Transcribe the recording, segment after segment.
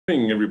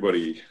Morning,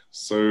 everybody.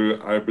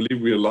 So I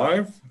believe we are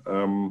live.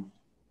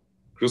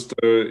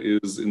 Krista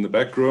is in the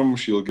back room.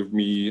 She'll give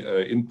me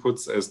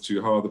inputs as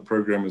to how the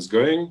program is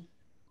going.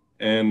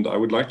 And I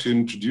would like to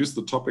introduce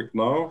the topic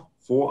now,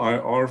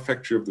 4IR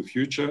Factory of the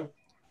Future,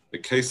 a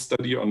case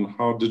study on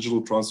how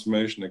digital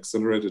transformation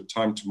accelerated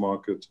time to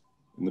market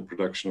in the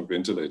production of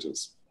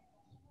ventilators.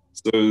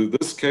 So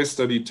this case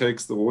study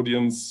takes the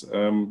audience,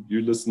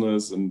 you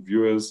listeners and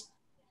viewers,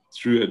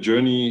 through a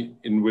journey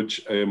in which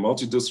a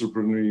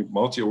multidisciplinary,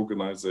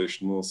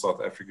 multi-organizational South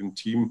African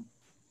team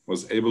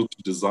was able to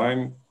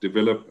design,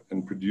 develop,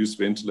 and produce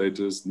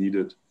ventilators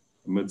needed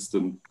amidst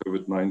the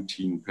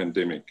COVID-19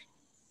 pandemic.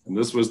 And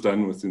this was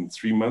done within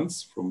 3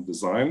 months from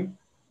design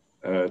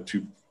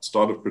to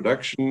start of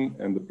production,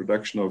 and the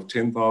production of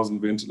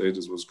 10,000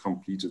 ventilators was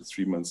completed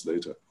 3 months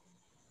later.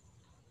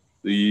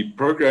 The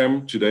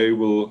program today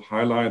will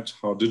highlight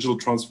how digital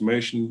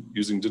transformation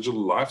using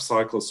digital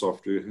lifecycle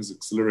software has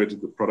accelerated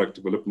the product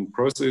development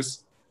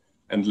process.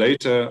 And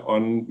later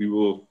on,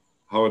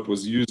 how it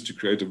was used to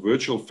create a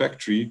virtual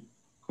factory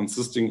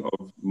consisting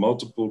of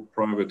multiple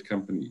private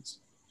companies,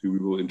 who we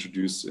will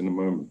introduce in a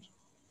moment.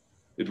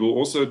 It will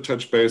also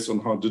touch base on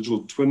how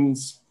digital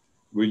twins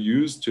were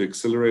used to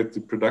accelerate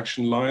the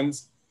production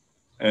lines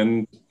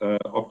and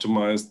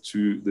optimized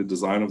to the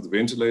design of the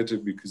ventilator,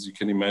 because you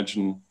can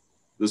imagine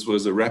this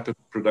was a rapid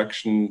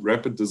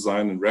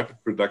design and rapid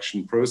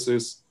production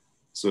process.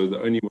 So the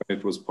only way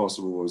it was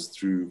possible was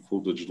through full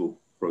digital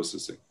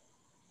processing.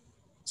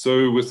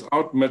 So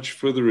without much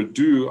further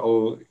ado,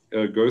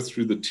 I'll go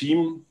through the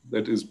team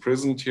that is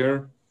present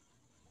here.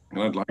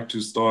 And I'd like to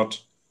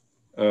start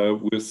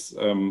with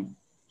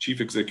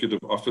Chief Executive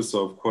Officer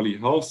of Quali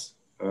Health,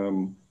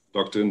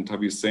 Dr.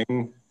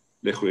 Nthabiseng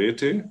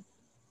Legoete.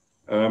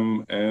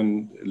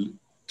 And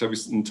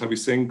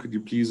Nthabiseng, could you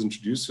please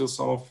introduce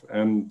yourself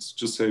and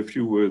just say a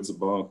few words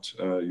about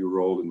your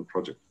role in the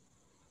project?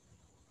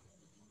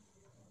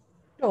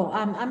 Sure.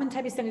 I'm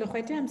Nthabiseng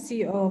Legoete. I'm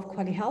CEO of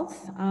Quali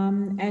Health.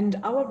 And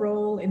our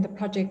role in the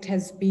project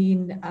has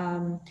been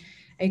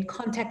a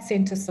contact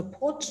center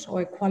support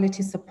or a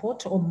quality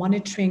support, or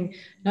monitoring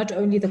not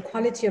only the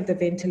quality of the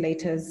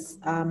ventilators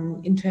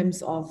in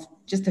terms of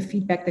just the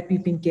feedback that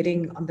we've been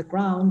getting on the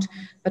ground,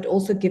 but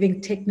also giving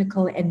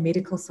technical and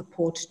medical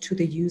support to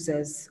the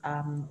users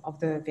of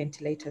the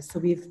ventilators. So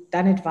we've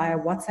done it via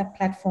WhatsApp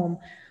platform,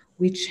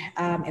 which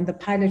in the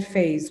pilot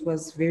phase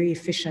was very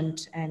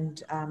efficient,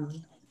 and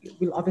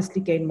we'll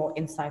obviously gain more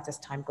insights as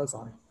time goes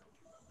on.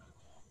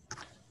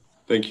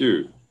 Thank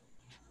you.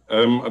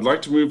 I'd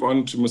like to move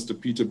on to Mr.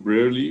 Peter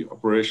Brierly,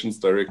 Operations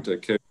Director,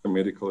 Care,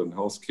 Medical and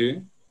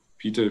Healthcare.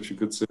 Peter, if you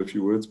could say a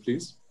few words,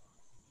 please.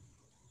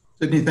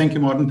 Certainly, thank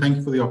you, Martin. Thank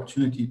you for the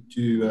opportunity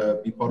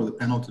to be part of the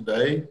panel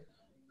today.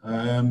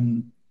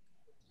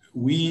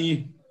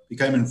 We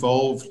became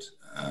involved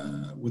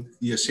with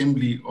the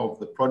assembly of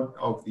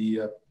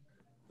the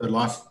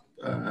life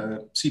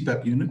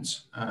CPAP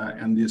units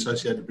and the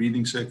associated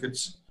breathing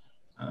circuits.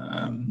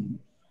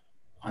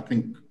 I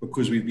think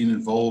because we've been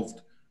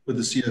involved with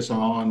the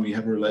CSIR, and we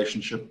have a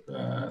relationship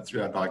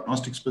through our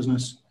diagnostics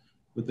business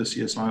with the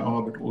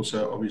CSIR, but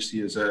also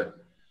obviously as a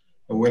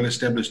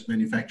well-established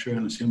manufacturer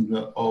and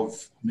assembler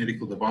of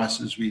medical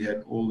devices, we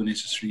had all the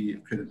necessary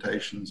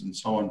accreditations and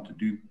so on to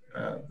do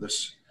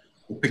this,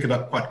 or pick it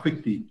up quite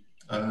quickly.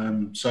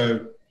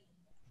 So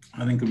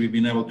I think that we've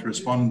been able to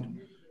respond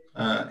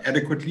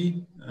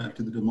adequately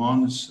to the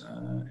demands,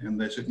 and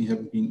they certainly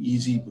haven't been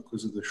easy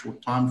because of the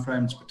short time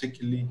frames,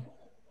 particularly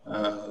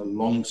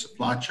long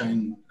supply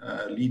chain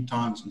lead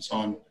times and so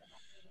on.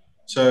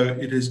 So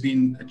it has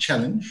been a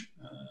challenge,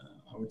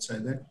 I would say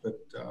that, but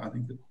I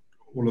think that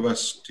all of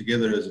us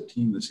together as a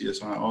team, the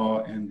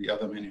CSIR and the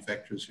other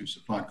manufacturers who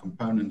supply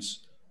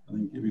components, I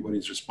think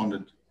everybody's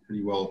responded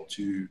pretty well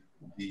to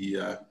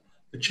the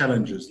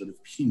challenges that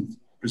have been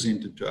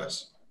presented to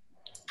us.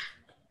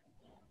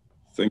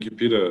 Thank you,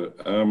 Peter.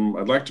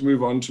 I'd like to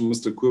move on to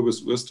Mr.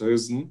 Cobus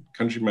Oosthuizen,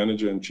 Country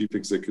Manager and Chief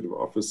Executive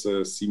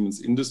Officer,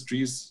 Siemens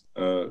Industries,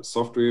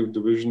 Software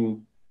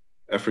Division,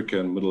 Africa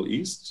and Middle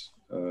East.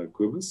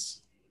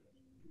 Cobus.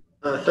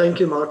 Thank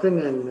you, Martin,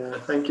 and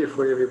thank you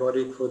for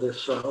everybody for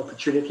this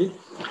opportunity.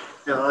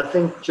 I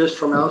think just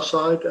from our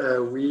side,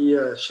 we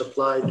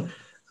supplied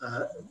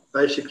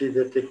basically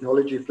the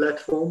technology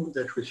platform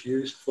that was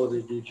used for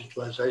the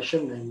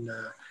digitalization and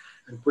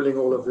pulling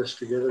all of this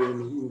together in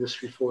the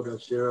Industry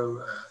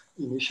 4.0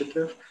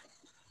 initiative.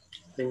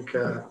 I think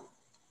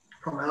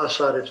from our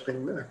side, it's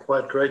been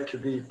quite great to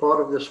be part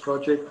of this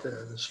project,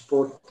 the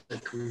support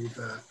that we've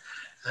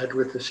had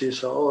with the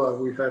CSIR.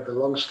 We've had a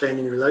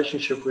long-standing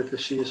relationship with the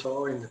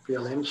CSIR in the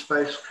PLM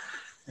space,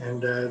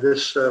 and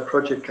this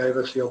project gave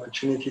us the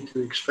opportunity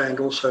to expand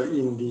also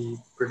in the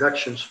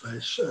production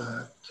space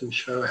to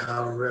show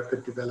how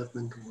rapid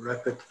development or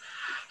rapid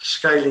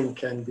scaling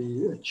can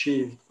be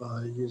achieved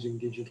by using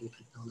digital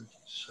technologies.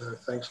 So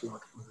thanks a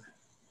lot for that.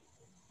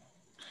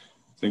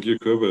 Thank you,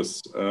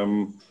 Cobus.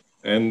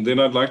 And then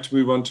I'd like to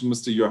move on to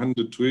Mr. Johan,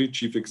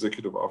 Chief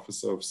Executive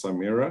Officer of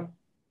Simera.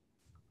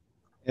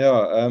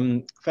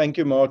 Thank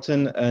you,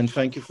 Martin, and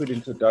thank you for the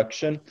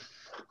introduction.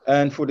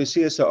 And for the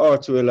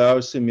CSIR to allow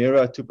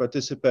Simera to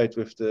participate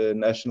with the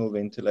National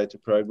Ventilator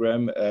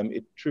Program,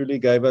 it truly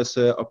gave us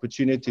an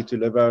opportunity to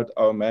live out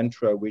our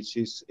mantra, which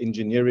is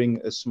engineering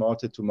a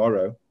smarter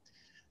tomorrow.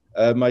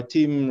 My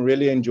team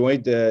really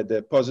enjoyed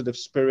the positive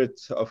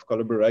spirit of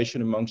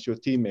collaboration amongst your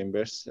team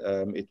members.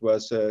 It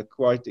was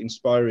quite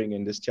inspiring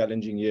in this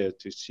challenging year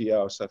to see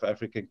how South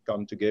Africa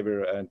come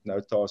together and no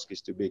task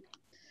is too big.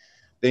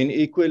 Then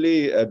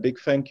equally, a big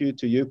thank you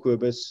to you,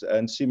 Cobus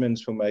and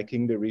Siemens, for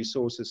making the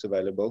resources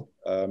available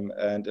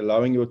and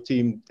allowing your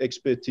team,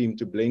 expert team,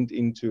 to blend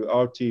into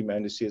our team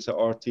and the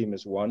CSIR team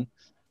as one,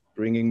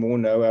 bringing more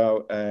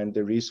know-how and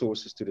the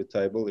resources to the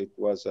table. It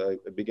was a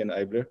big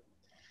enabler.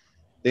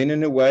 Then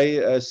in a way,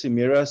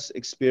 Simera's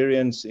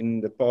experience in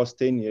the past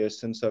 10 years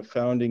since our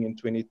founding in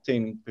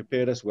 2010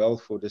 prepared us well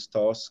for this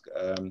task.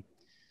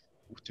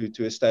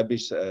 To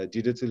establish a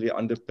digitally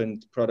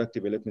underpinned product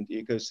development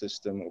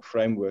ecosystem or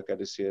framework at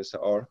the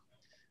CSIR.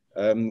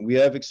 We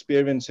have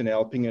experience in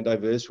helping a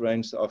diverse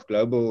range of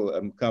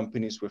global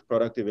companies with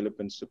product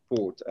development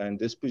support, and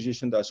this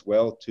positioned us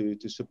well to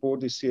support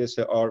the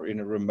CSIR in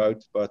a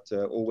remote but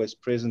always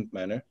present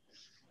manner,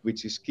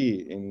 which is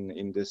key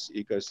in this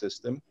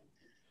ecosystem.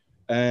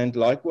 And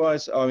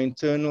likewise, our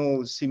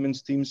internal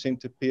Siemens Team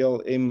Center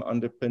PLM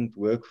underpinned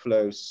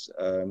workflows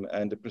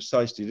and the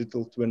precise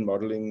digital twin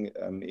modeling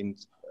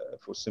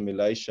for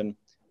simulation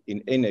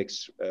in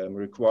NX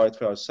required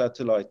for our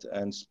satellite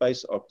and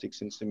space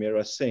optics in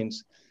Simera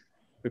Sense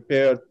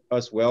prepared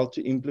us well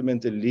to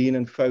implement a lean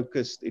and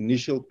focused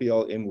initial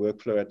PLM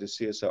workflow at the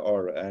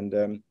CSIR.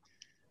 And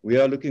we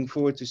are looking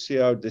forward to see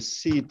how the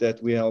seed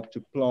that we help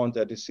to plant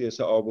at the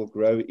CSIR will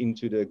grow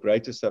into the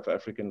greater South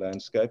African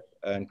landscape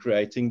and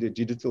creating the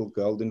digital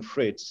golden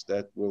threads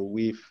that will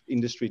weave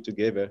industry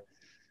together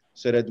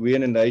so that we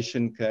in a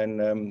nation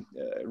can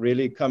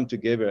really come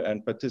together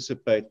and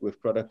participate with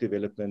product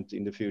development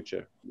in the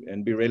future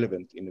and be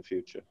relevant in the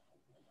future.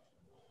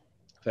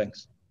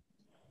 Thanks.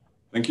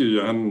 Thank you,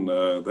 Johan.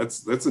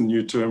 That's a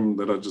new term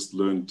that I just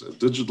learned,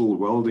 digital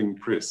welding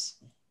press.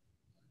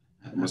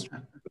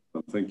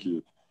 Thank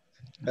you.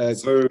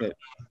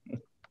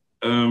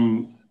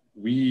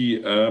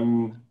 We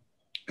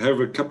have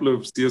a couple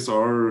of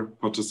CSR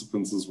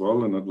participants as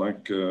well, and I'd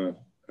like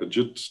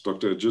Ajith,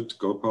 Dr. Ajith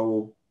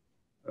Gopal,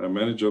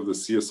 manager of the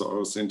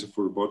CSIR Center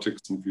for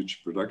Robotics and Future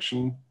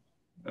Production.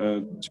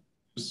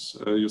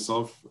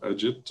 Yourself,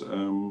 Ajith,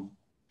 a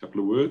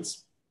couple of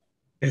words.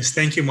 Yes,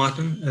 thank you,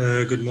 Martin.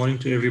 Good morning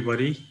to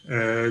everybody.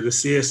 The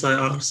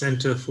CSIR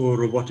Center for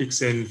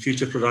Robotics and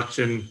Future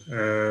Production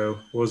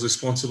was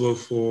responsible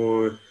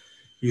for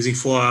using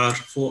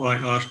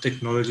 4IR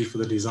technology for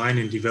the design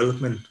and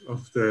development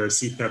of the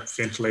CPAP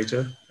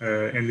ventilator,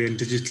 and then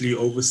digitally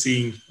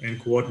overseeing and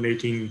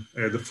coordinating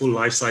the full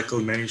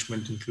lifecycle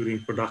management, including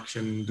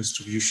production,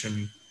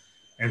 distribution,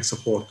 and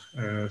support.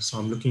 So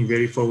I'm looking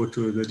very forward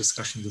to the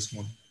discussion this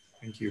morning.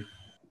 Thank you.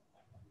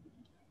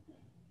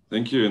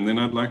 Thank you. And then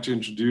I'd like to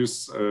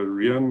introduce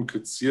Riaan,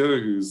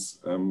 who's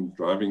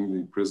driving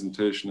the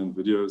presentation and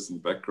videos in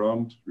the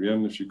background.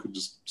 Riaan, if you could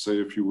just say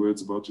a few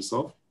words about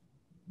yourself.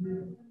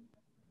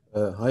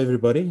 Hi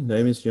everybody, my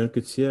name is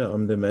Coetzee.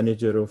 I'm the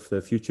manager of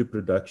the Future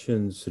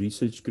Productions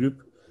Research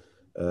Group,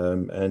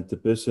 and the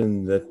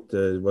person that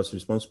was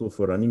responsible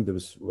for running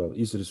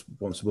is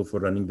responsible for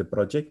running the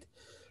project.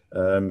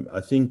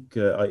 I think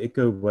I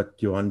echo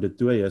what Johan de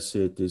Toit has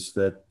said, is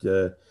that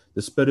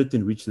the spirit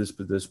in which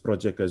this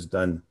project has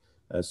done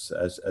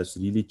has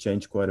really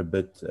changed quite a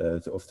bit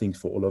of things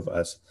for all of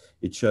us.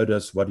 It showed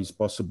us what is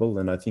possible,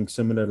 and I think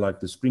similar like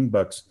the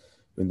Springboks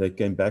when they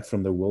came back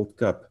from the World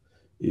Cup,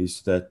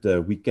 is that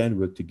we can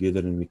work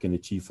together and we can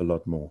achieve a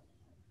lot more.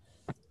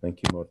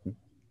 Thank you, Martin.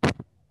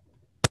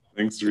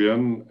 Thanks,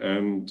 Riaan.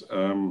 And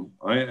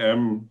I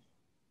am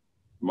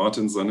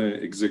Martin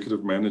Sanne,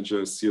 Executive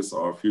Manager,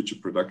 CSIR Future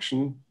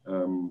Production,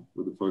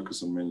 with a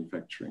focus on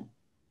manufacturing.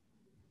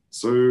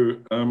 So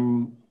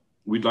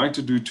we'd like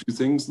to do two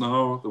things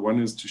now. The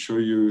one is to show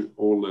you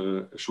all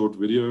a short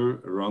video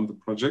around the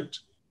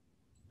project.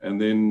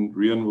 And then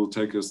Riaan will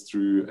take us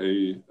through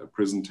a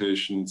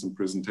presentation, some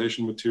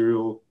presentation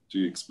material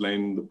to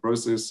explain the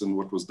process and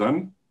what was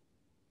done.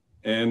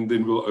 And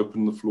then we'll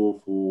open the floor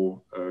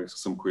for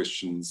some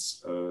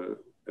questions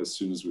as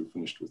soon as we've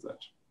finished with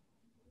that.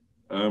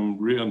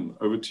 Riaan,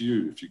 over to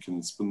you, if you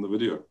can spin the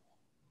video.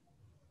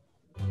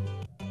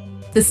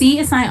 The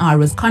CSIR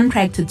was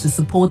contracted to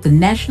support the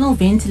National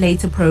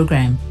Ventilator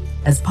Program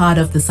as part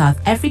of the South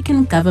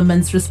African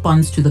government's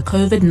response to the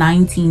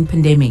COVID-19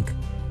 pandemic.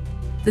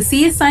 The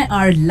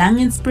CSIR Lung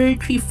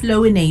Inspiratory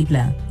Flow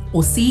Enabler,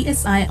 or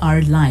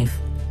CSIR Life,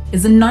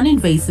 is a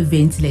non-invasive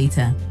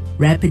ventilator,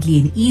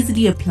 rapidly and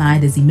easily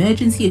applied as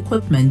emergency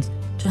equipment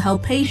to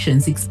help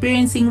patients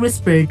experiencing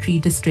respiratory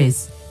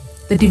distress.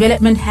 The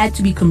development had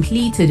to be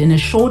completed in a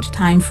short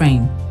time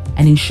frame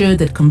and ensure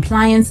that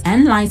compliance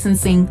and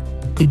licensing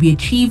could be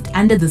achieved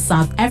under the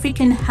South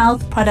African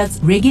Health Products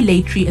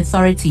Regulatory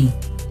Authority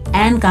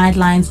and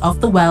guidelines of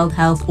the World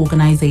Health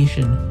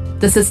Organization.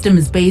 The system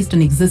is based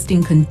on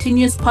existing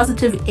continuous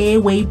positive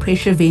airway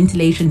pressure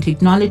ventilation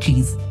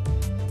technologies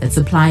that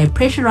supply a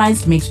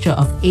pressurized mixture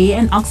of air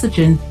and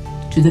oxygen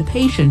to the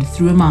patient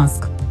through a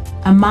mask.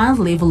 A mild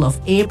level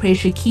of air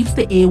pressure keeps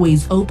the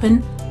airways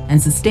open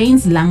and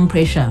sustains lung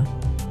pressure.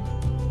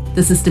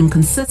 The system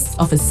consists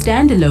of a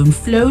standalone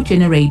flow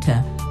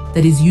generator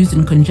that is used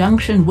in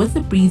conjunction with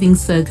the breathing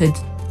circuit,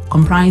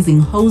 comprising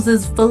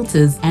hoses,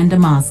 filters, and a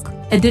mask.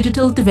 A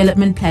digital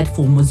development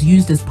platform was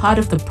used as part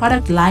of the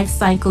product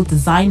lifecycle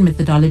design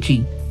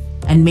methodology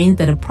and meant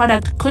that a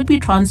product could be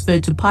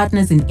transferred to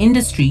partners in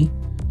industry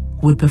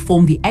who would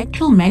perform the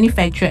actual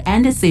manufacture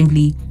and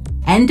assembly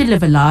and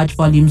deliver large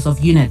volumes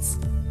of units.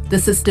 The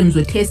systems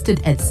were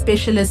tested at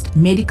Specialist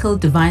Medical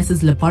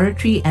Devices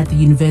Laboratory at the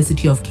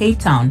University of Cape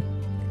Town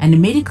and a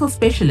medical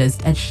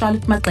specialist at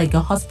Charlotte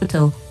Maxeke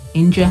Hospital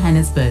in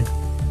Johannesburg.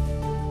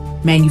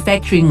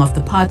 Manufacturing of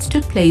the parts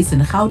took place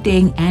in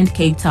Gauteng and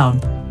Cape Town.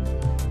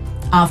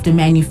 After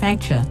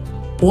manufacture,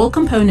 all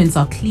components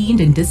are cleaned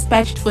and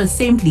dispatched for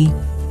assembly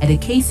at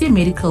Akacia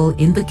Medical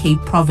in the Cape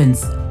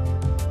Province.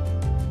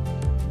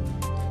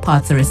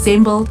 Parts are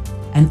assembled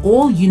and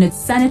all units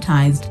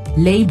sanitized,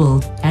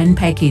 labeled, and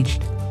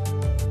packaged.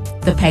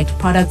 The packed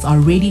products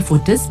are ready for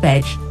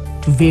dispatch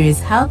to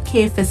various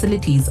healthcare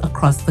facilities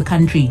across the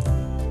country.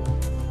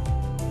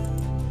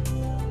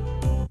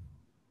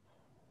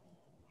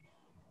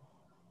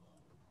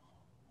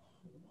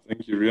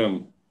 Thank you,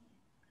 Riaan.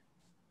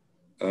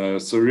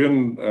 So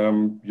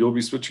Riaan, you'll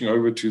be switching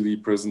over to the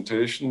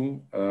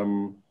presentation,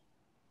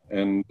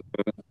 and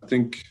I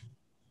think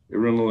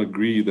everyone will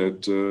agree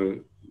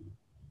that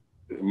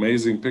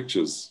amazing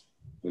pictures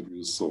that we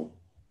just saw.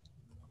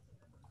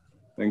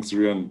 Thanks,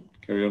 Riaan.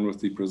 Carry on with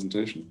the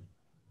presentation.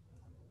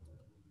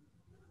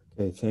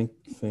 Okay,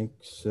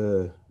 thanks,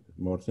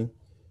 Martin.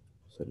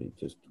 Sorry,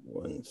 just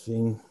one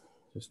thing,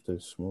 just a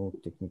small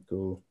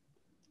technical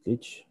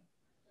glitch.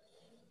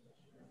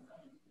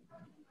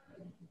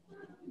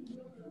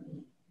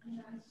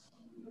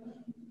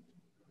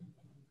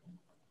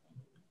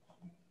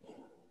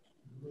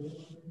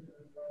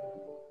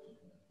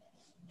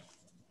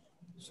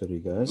 Sorry,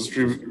 guys.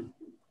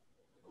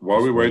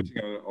 While we're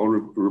waiting, I'll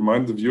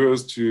remind the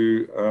viewers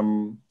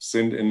to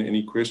send in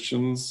any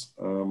questions.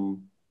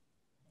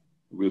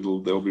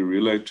 They'll be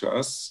relayed to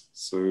us,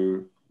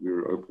 so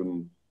we're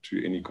open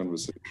to any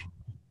conversation,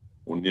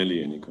 or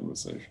nearly any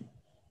conversation.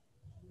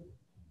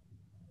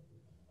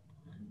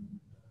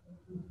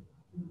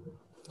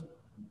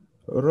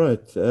 All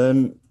right.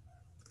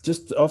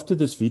 Just after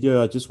this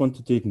video, I just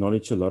wanted to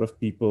acknowledge a lot of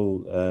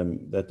people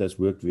that has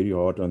worked very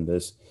hard on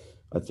this.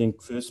 I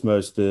think first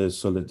most the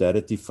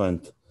Solidarity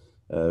Fund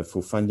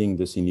for funding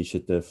this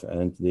initiative,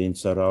 and then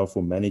SARAO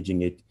for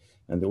managing it,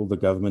 and all the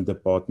government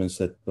departments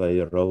that play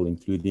a role,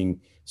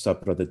 including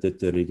SAPRA that did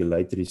the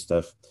regulatory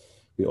stuff.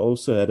 We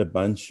also had a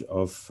bunch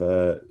of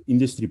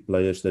industry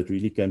players that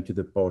really came to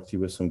the party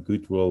with some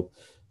goodwill,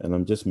 and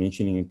I'm just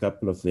mentioning a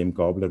couple of them: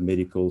 Gabler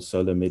Medical,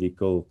 Solar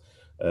Medical,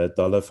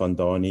 Dalla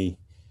Vandani,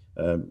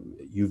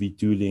 UV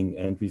Tooling,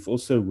 and we've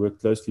also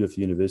worked closely with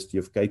the University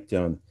of Cape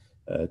Town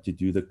to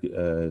do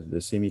the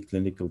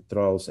semi-clinical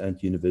trials,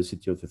 and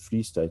University of the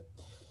Free State.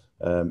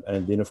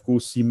 And then, of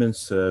course,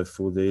 Siemens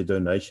for their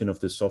donation of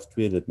the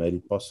software that made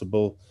it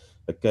possible.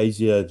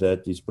 Akacia,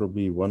 that is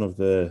probably one of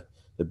the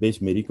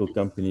best medical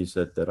companies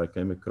that I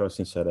came across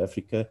in South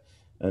Africa.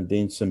 And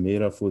then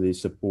Simera for their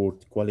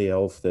support, Quali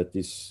Health, that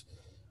is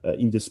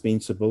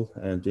indispensable.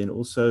 And then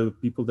also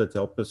people that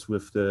help us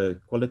with the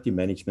quality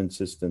management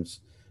systems,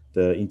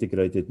 the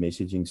integrated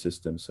messaging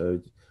system. So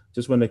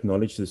just want to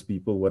acknowledge these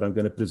people. What I'm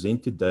going to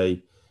present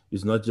today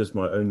is not just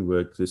my own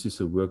work. This is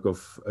a work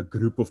of a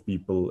group of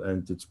people,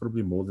 and it's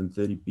probably more than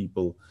 30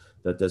 people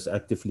that has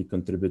actively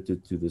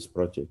contributed to this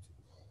project.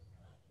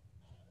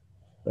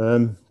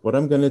 What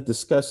I'm going to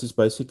discuss is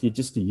basically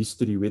just the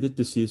history. Where did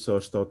the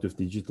CSIR start with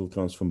digital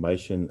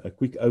transformation? A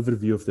quick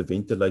overview of the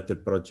ventilator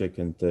project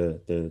and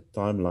the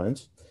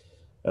timelines.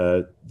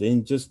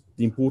 Then just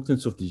the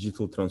importance of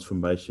digital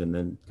transformation.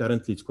 And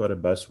currently it's quite a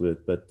buzzword,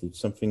 but it's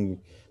something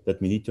that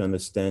we need to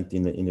understand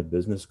in a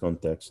business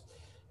context.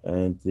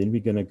 And then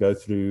we're going to go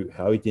through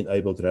how it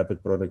enabled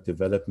rapid product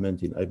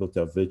development, enabled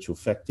our virtual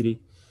factory,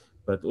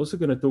 but also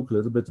going to talk a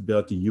little bit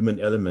about the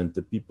human element,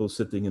 the people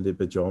sitting in their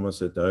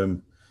pajamas at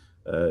home,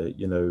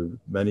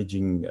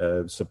 managing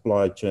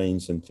supply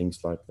chains and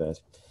things like that.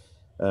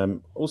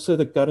 Also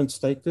the current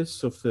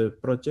status of the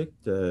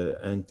project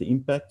and the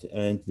impact.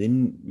 And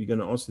then we're going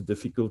to ask the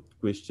difficult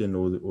question,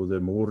 or the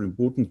more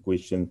important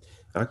question: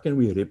 how can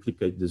we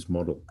replicate this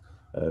model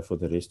for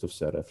the rest of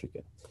South Africa?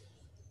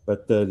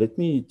 But let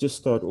me just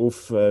start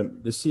off.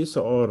 The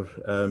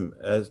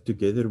CSIR, as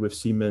together with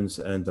Siemens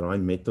and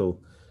Rheinmetall,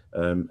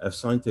 have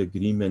signed an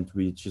agreement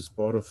which is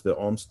part of the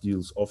arms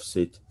deals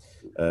offset,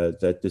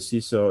 that the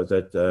CSIR,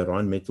 that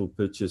Rheinmetall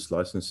purchase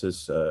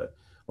licenses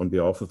on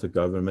behalf of the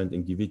government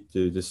and give it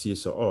to the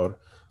CSIR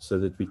so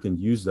that we can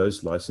use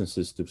those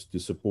licenses to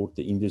support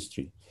the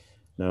industry.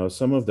 Now,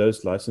 some of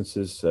those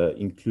licenses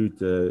include,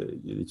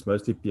 it's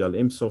mostly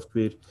PLM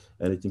software,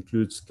 and it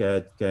includes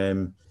CAD,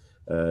 CAM,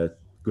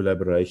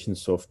 collaboration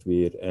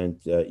software, and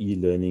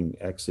e-learning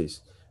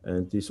access.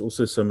 And there's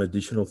also some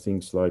additional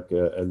things like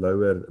a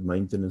lower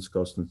maintenance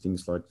cost and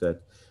things like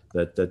that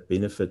that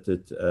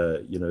benefited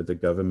the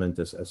government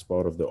as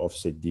part of the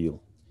offset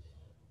deal.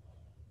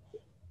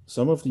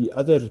 Some of the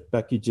other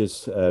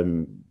packages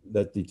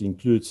that it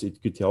includes,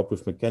 it could help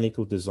with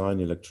mechanical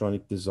design,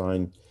 electronic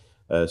design,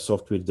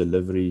 software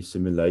delivery,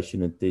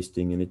 simulation and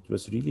testing. And it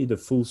was really the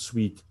full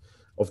suite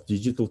of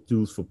digital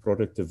tools for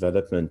product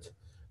development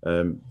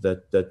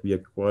that we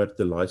acquired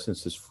the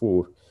licenses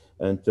for.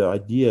 And the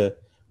idea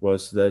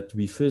was that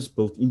we first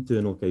built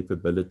internal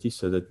capability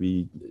so that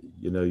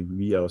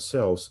we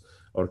ourselves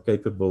are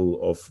capable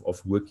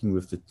of working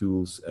with the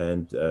tools,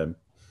 and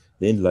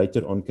then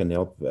later on can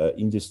help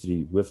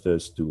industry with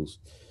those tools.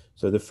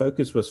 So the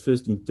focus was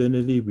first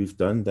internally. We've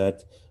done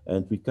that,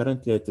 and we're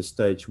currently at the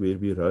stage where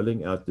we're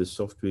rolling out the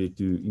software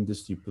to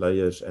industry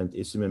players and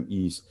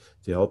SMMEs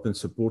to help and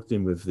support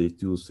them with their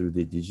tools through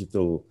their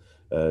digital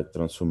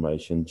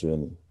transformation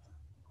journey.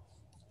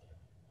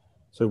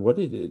 So what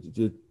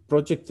the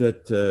project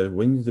that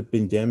when the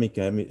pandemic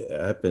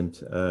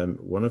happened,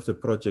 one of the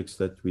projects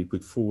that we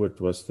put forward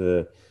was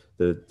the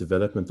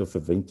development of a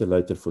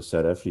ventilator for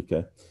South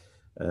Africa.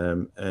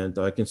 And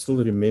I can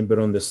still remember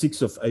on the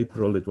 6th of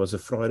April, it was a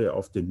Friday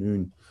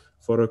afternoon,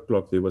 4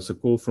 o'clock, there was a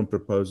call from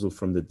proposal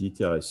from the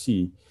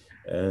DTIC,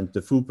 and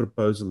the full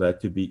proposal had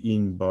to be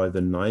in by the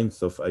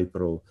 9th of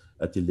April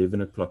at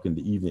 11 o'clock in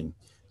the evening.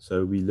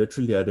 So we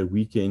literally had a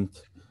weekend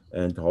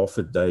and half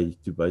a day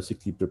to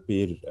basically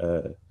prepare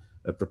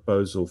a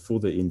proposal for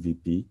the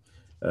MVP.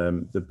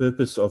 The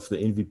purpose of the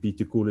MVP,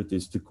 to call it,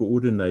 is to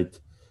coordinate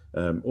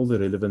all the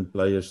relevant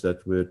players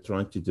that were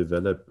trying to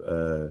develop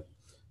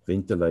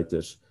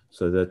ventilators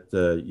so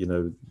that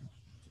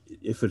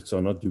efforts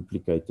are not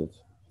duplicated.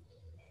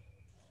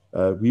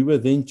 We were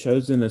then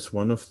chosen as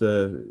one of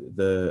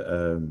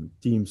the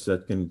teams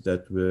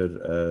that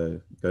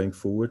were going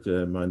forward.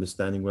 My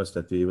understanding was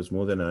that there was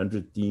more than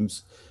 100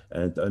 teams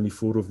and only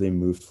 4 of them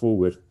moved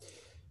forward.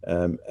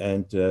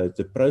 And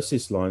the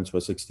process lines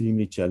was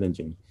extremely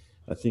challenging.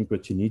 I think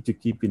what you need to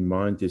keep in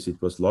mind is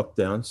it was locked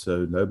down,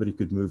 so nobody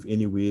could move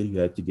anywhere. You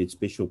had to get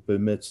special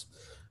permits.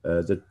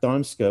 The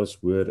timescales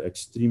were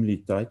extremely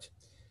tight.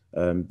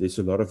 There's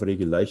a lot of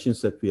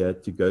regulations that we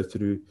had to go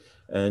through.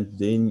 And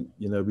then,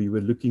 we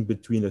were looking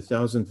between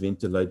 1,000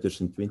 ventilators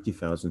and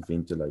 20,000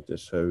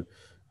 ventilators. So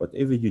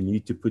whatever you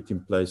need to put in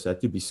place had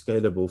to be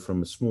scalable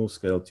from a small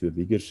scale to a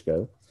bigger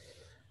scale.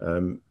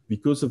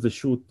 Because of the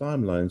short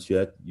timelines,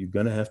 you're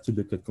going to have to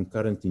look at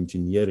concurrent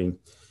engineering.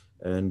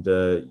 And,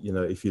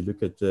 if you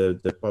look at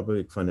the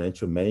Public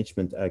Financial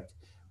Management Act,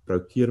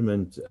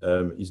 procurement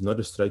is not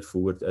as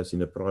straightforward as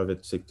in a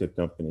private sector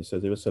company. So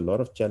there was a lot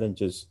of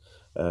challenges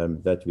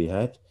that we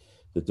had.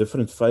 The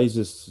different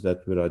phases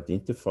that were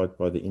identified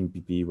by the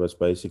NPP was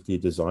basically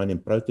design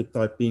and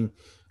prototyping,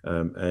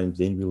 and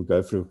then we'll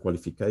go through a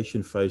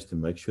qualification phase to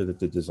make sure that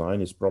the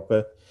design is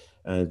proper,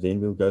 and then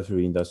we'll go through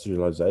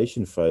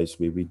industrialization phase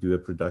where we do a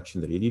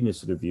production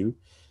readiness review,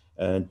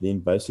 and then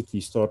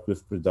basically start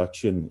with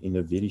production in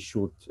a very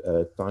short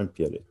time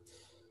period.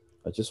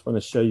 I just want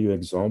to show you an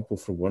example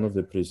from one of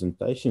the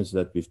presentations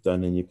that we've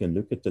done, and you can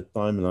look at the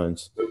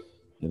timelines.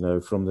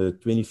 From the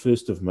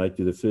 21st of May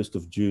to the 1st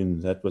of June,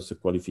 that was the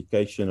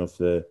qualification of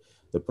the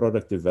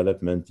product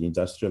development. The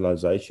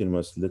industrialization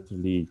was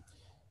literally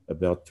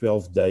about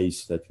 12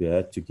 days that we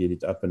had to get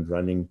it up and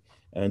running,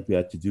 and we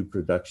had to do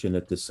production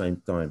at the same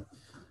time.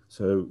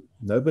 So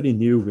nobody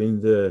knew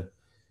when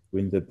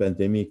the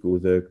pandemic or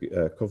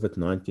the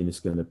COVID-19 is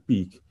going to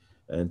peak.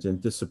 And the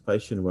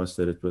anticipation was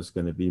that it was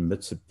going to be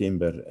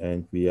mid-September,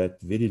 and we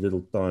had very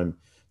little time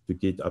to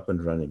get up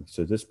and running.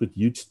 So this put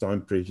huge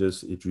time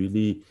pressures. It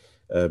really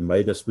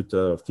made us put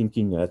our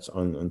thinking hats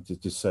on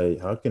to say,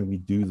 how can we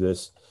do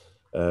this?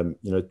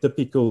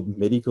 Typical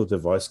medical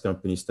device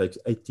companies take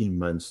 18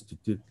 months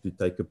to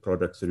take a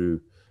product through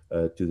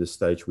to the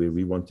stage where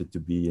we wanted to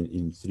be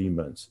in 3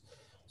 months.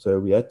 So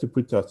we had to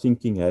put our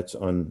thinking hats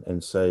on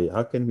and say,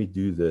 how can we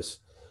do this?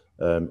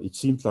 It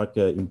seemed like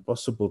an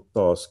impossible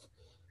task.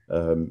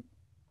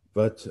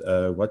 But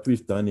what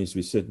we've done is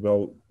we said,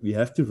 well, we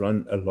have to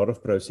run a lot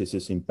of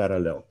processes in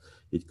parallel.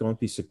 It can't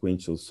be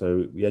sequential.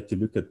 So we had to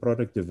look at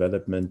product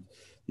development,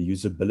 the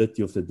usability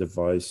of the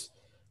device,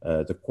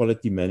 the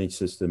quality managed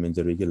system and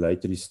the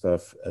regulatory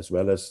stuff, as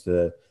well as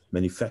the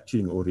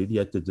manufacturing already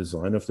at the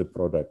design of the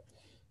product.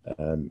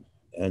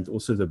 And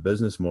also the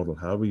business model,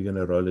 how are we going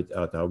to roll it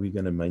out? How are we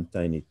going to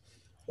maintain it?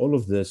 All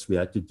of this we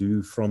had to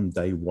do from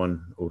day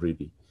one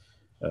already.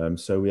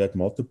 So we had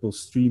multiple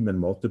stream and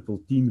multiple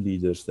team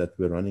leaders that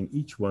were running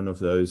each one of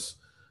those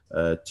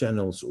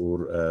channels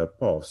or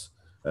paths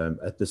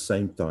at the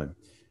same time.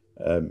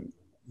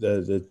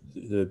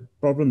 The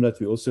problem that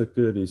we also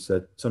occurred is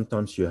that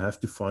sometimes you have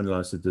to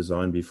finalize the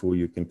design before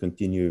you can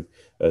continue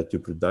to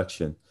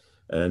production.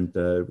 And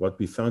what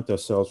we found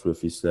ourselves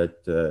with is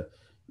that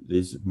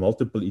there's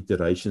multiple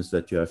iterations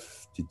that you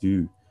have to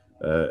do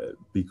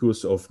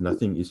because of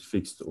nothing is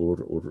fixed or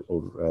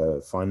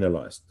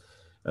finalized.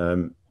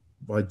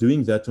 by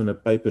doing that on a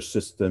paper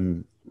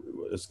system,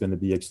 it's going to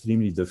be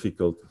extremely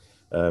difficult.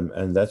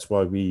 And that's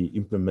why we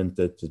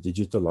implemented the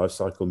digital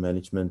lifecycle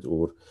management,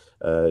 or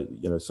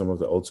some of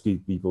the old school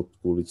people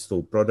call it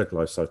still product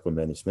lifecycle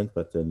management,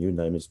 but the new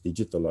name is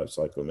digital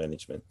lifecycle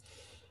management.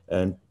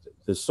 And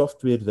the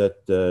software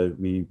that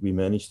we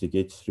managed to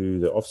get through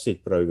the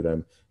offset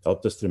program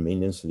helped us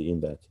tremendously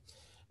in that.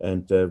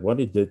 And what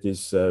it did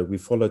is we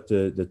followed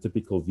the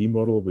typical V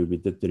model, where we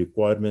did the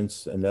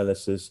requirements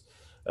analysis.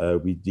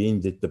 We then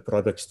did the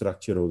product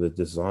structure or the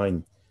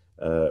design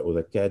or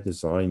the CAD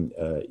design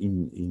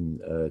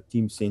in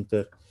Team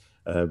Center,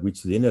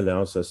 which then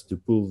allows us to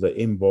pull the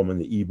M bomb and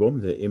the E bomb.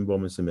 The M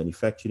bomb is a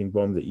manufacturing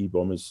bomb. The E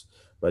bomb is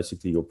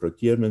basically your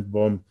procurement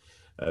bomb.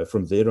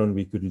 From there on,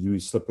 we could do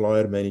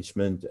supplier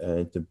management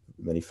and the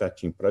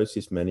manufacturing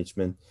process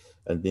management,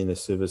 and then a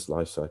service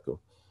lifecycle.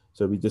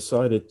 So we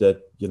decided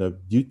that,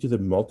 due to the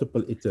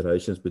multiple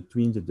iterations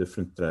between the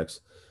different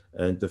tracks,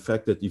 and the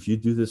fact that if you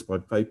do this by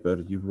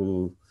paper, you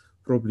will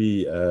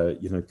probably,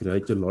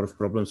 create a lot of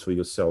problems for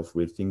yourself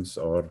where things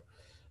are,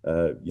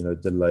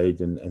 delayed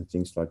and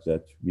things like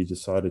that. We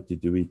decided to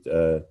do it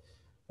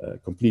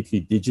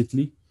completely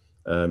digitally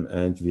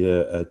and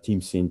via a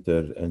Team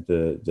Center and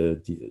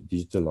the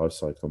digital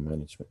lifecycle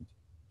management.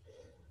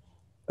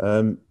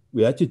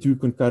 We had to do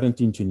concurrent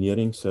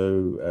engineering.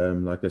 So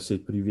like I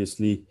said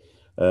previously,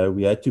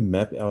 we had to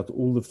map out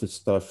all of the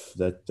stuff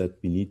that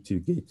we need to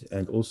get,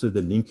 and also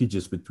the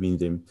linkages between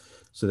them,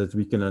 so that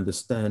we can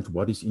understand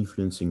what is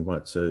influencing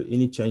what. So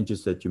any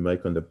changes that you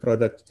make on the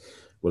product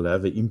will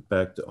have an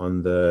impact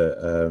on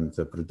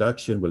the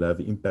production, will have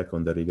an impact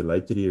on the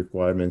regulatory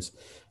requirements,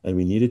 and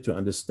we needed to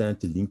understand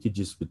the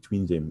linkages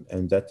between them.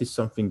 And that is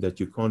something that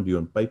you can't do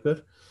on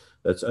paper.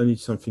 That's only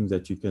something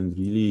that you can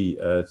really,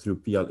 through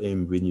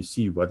PLM, when you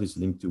see what is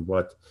linked to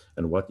what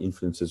and what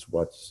influences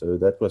what. So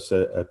that was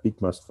a big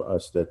must for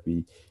us, that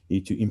we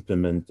need to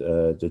implement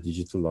the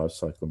digital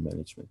lifecycle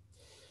management.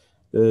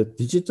 The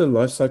digital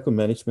lifecycle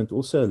management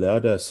also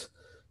allowed us,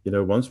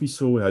 once we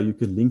saw how you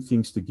can link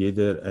things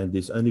together and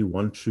there's only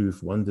one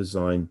truth, one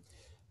design,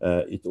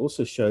 it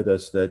also showed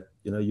us that,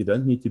 you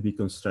don't need to be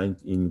constrained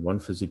in one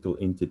physical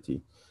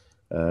entity.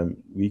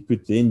 We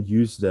could then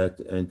use that,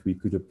 and we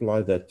could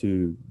apply that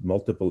to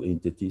multiple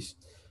entities.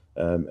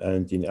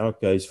 And in our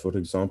case, for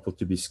example,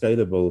 to be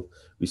scalable,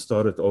 we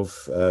started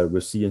off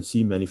with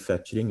CNC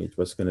manufacturing. It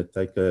was going to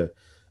take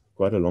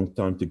quite a long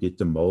time to get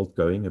the mold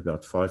going,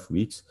 about 5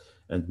 weeks,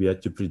 and we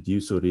had to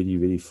produce already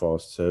very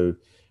fast. So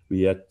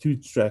we had 2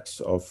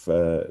 tracks of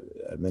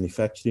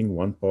manufacturing.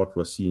 One part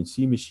was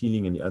CNC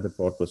machining, and the other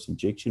part was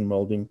injection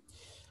molding.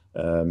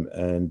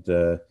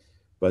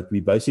 What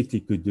we basically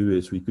could do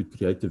is we could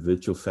create a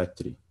virtual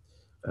factory,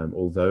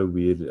 although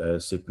we're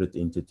separate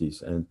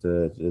entities, and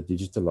the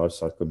digital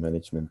lifecycle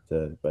management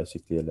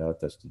basically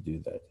allowed us to do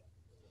that.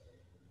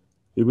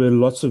 There were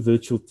lots of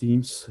virtual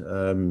teams,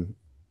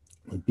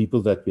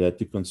 people that we had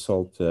to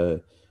consult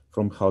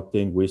from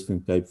Gauteng,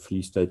 Western Cape,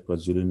 Free State,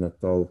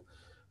 KwaZulu-Natal.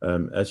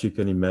 As you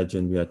can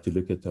imagine, we had to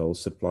look at the whole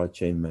supply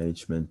chain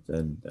management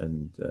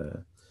and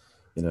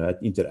had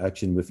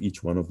interaction with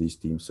each one of these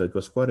teams. So it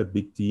was quite a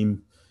big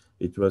team.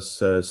 It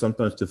was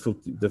sometimes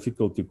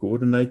difficult to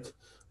coordinate,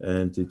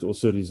 and it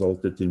also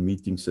resulted in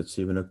meetings at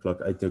 7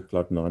 o'clock, 8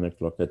 o'clock, 9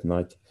 o'clock at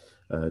night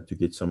to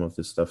get some of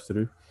the stuff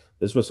through.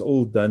 This was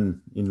all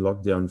done in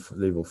lockdown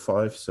level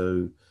 5,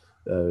 so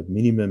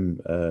minimum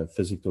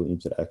physical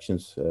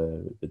interactions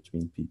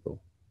between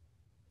people.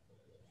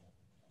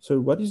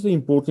 So what is the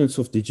importance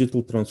of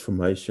digital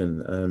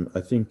transformation? I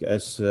think,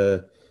 as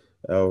our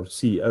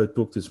CEO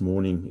talked this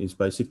morning, is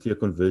basically a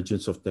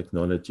convergence of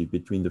technology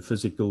between the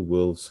physical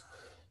worlds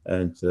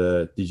and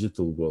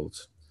digital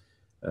worlds.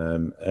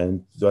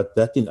 And what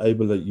that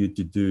enables you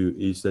to do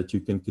is that you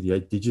can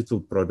create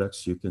digital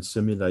products, you can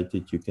simulate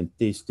it, you can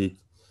test it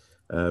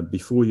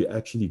before you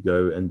actually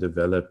go and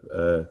develop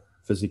a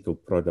physical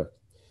product.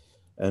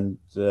 And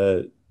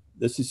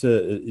this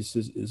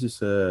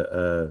is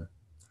a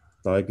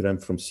diagram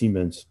from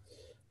Siemens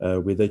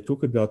where they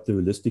talk about the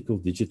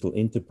holistical digital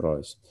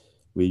enterprise,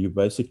 where you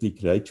basically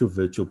create your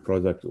virtual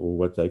product, or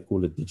what they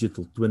call a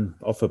digital twin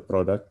of a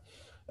product.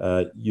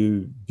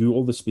 You do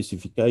all the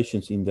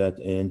specifications in that,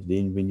 and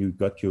then when you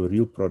got your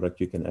real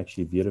product, you can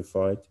actually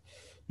verify it.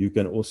 You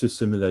can also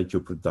simulate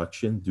your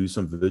production, do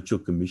some virtual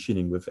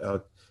commissioning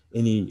without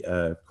any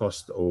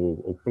cost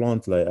or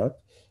plant layout,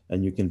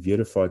 and you can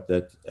verify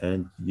that,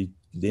 and it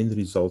then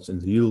results in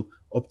real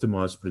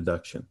optimized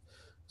production.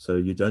 So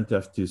you don't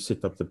have to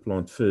set up the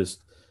plant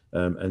first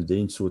and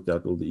then sort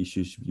out all the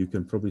issues. You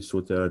can probably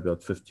sort out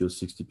about 50 or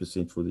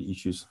 60% for the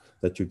issues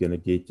that you're going to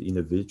get in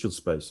a virtual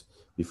space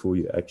before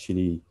you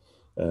actually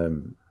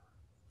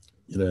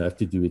have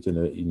to do it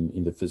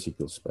in the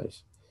physical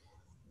space.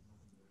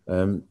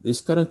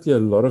 There's currently a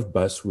lot of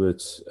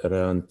buzzwords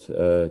around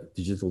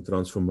digital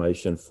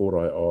transformation,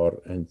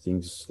 4IR, and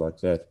things like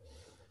that.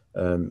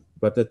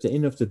 But at the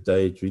end of the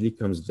day, it really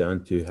comes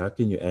down to how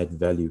can you add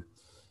value.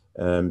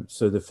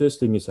 So the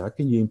first thing is, how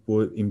can you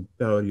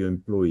empower your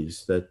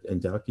employees,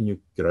 and how can you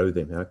grow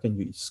them? How can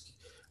you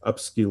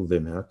upskill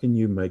them? How can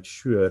you make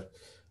sure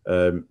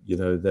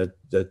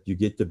that you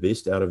get the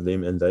best out of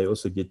them and they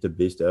also get the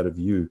best out of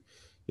you,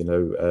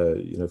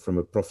 from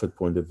a profit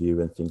point of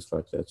view and things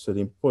like that. So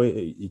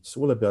it's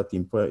all about the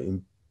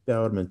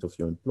empowerment of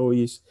your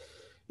employees.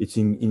 It's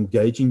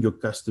engaging your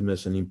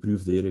customers and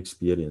improve their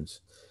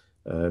experience.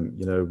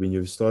 When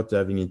you start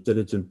having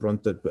intelligent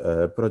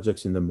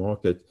projects in the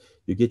market,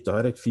 you get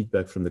direct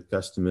feedback from the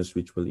customers,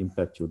 which will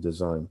impact your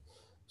design.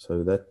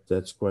 So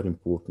that's quite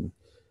important.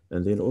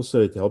 And then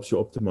also it helps you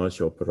optimize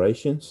your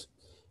operations,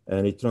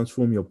 and it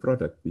transforms your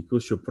product,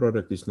 because your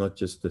product is not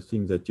just the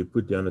thing that you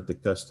put down at the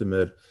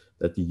customer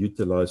that you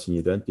utilize and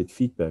you don't get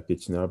feedback.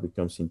 It now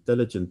becomes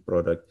intelligent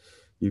product.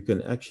 You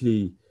can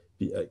actually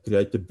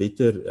create a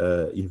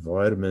better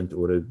environment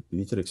or a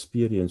better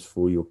experience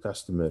for your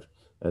customer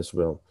as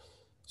well.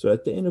 So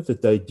at the end of the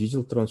day,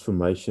 digital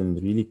transformation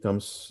really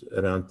comes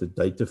around the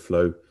data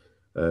flow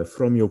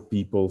from your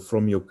people,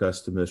 from your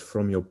customers,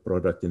 from your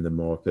product in the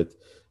market,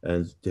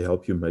 and to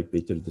help you make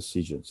better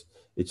decisions.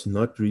 It's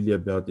not really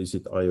about, is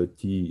it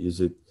IoT,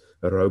 is it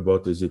a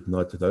robot, is it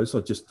not? Those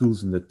are just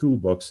tools in the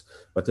toolbox.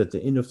 But at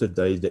the end of the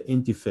day, the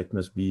end effect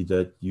must be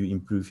that you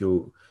improve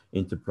your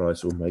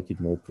enterprise or make it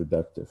more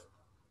productive.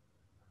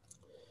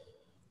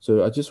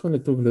 So I just want to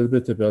talk a little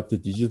bit about the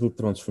digital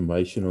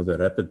transformation or the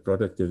rapid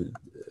product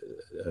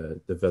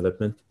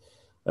development.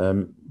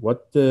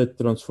 What the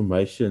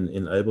transformation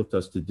enabled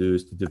us to do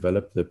is to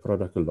develop the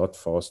product a lot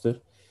faster.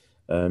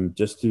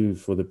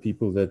 For the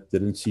people that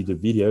didn't see the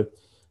video,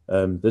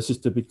 this is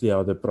typically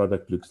how the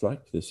product looks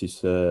like. This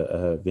is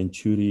a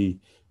Venturi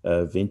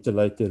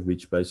ventilator,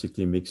 which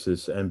basically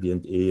mixes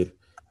ambient air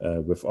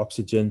with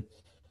oxygen.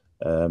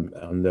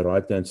 On the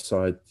right-hand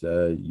side,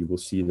 you will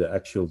see the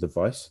actual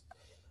device.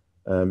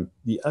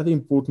 The other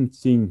important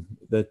thing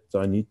that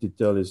I need to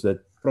tell is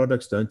that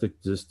products don't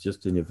exist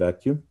just in a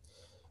vacuum.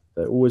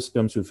 They always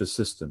comes with a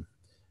system.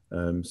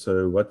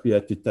 So what we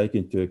had to take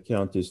into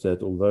account is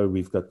that although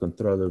we've got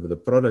control over the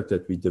product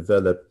that we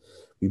develop,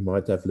 we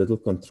might have little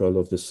control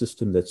of the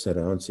system that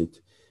surrounds it.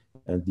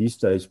 And these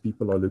days,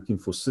 people are looking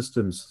for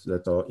systems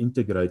that are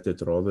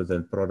integrated rather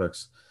than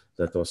products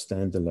that are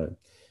standalone.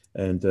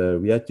 And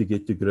we had to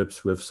get to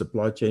grips with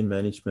supply chain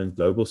management,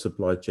 global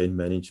supply chain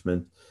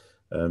management.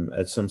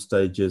 At some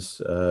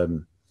stages,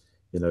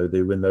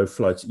 there were no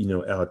flights in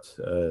or out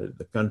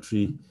the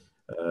country.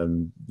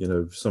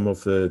 Some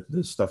of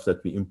the stuff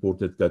that we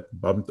imported got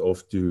bumped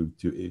off to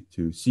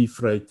sea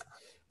freight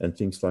and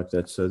things like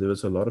that. So there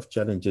was a lot of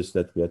challenges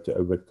that we had to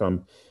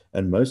overcome.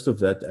 And most of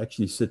that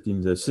actually sit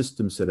in the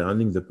system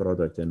surrounding the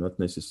product and not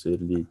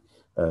necessarily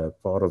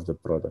part of the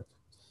product.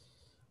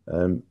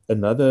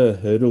 Another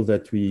hurdle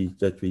that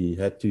we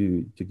had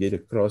to get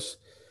across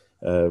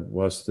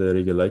was the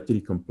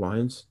regulatory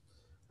compliance.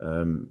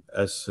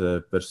 As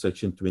per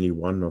Section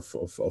 21 of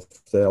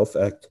the Health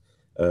Act,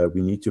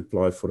 we need to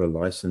apply for a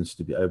license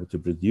to be able to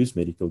produce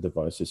medical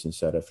devices in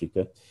South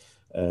Africa.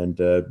 And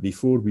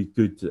before we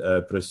could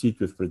proceed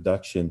with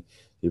production,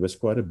 there was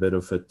quite a bit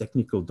of a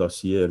technical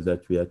dossier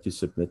that we had to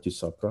submit to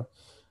SAPRA.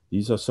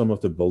 These are some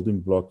of the building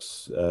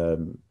blocks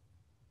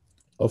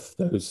of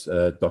those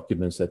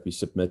documents that we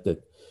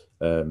submitted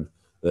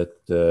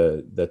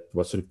that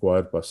was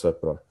required by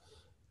SAPRA.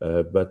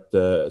 But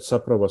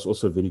SAPRA was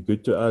also very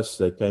good to us.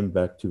 They came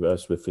back to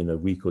us within a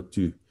week or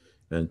two,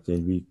 and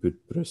then we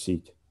could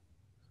proceed.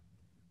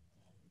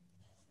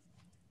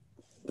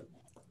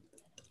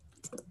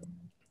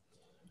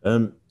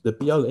 The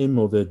PLM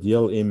or the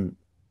DLM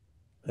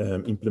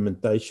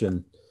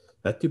implementation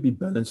had to be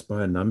balanced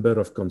by a number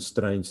of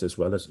constraints as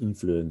well as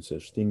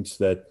influencers, things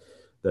that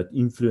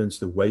influence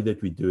the way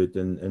that we do it.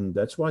 And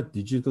that's why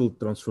digital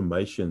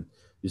transformation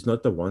is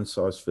not a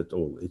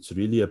one-size-fits-all. It's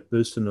really a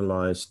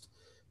personalized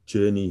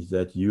journey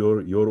that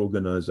your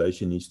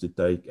organization needs to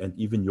take, and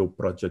even your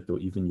project or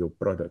even your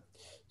product.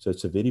 So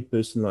it's a very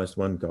personalized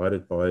one,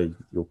 guided by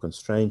your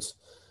constraints,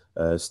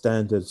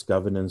 standards,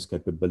 governance,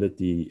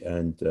 capability,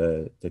 and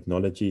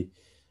technology.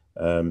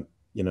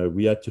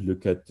 We had to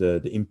look at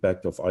the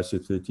impact of ISO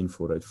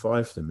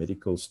 13485, the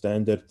medical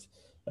standard,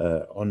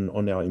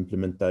 on our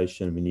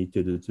implementation. We need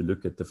to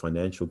look at the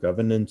financial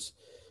governance,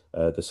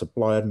 the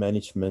supplier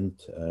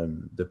management,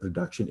 the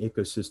production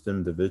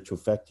ecosystem, the virtual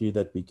factory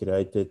that we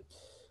created,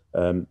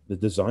 the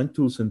design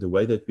tools and the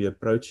way that we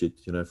approach it.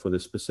 For the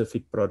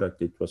specific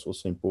product, it was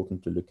also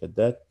important to look at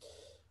that.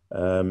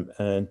 Also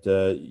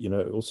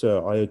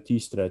IoT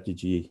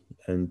strategy.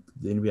 And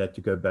then we had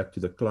to go back to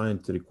the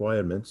client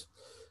requirements.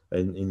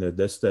 And in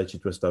this stage,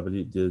 it was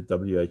the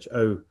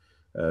WHO,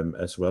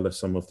 as well as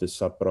some of the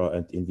SAPRA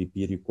and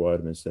MVP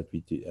requirements that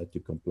we had to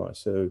comply.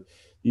 So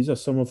these are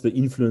some of the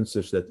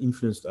influencers that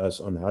influenced us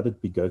on how did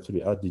we go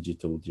through our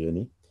digital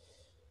journey.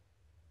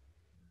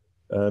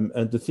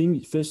 And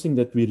the first thing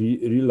that we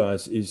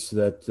realize is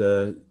that,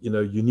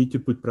 you need to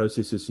put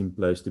processes in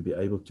place to be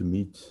able to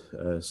meet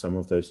some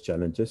of those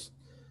challenges.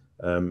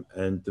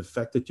 And the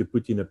fact that you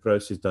put in a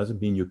process doesn't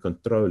mean you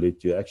control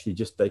it. You're actually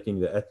just taking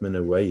the admin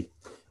away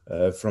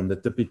from the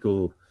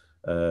typical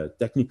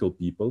technical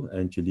people,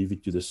 and you leave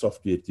it to the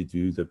software to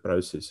do the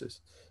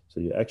processes. So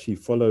you actually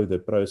follow the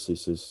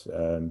processes,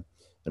 and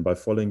by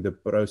following the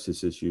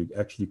processes, you're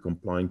actually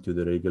complying to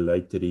the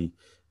regulatory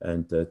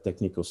and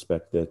technical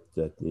spec that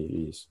there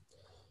is.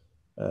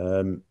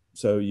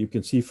 So you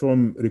can see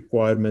from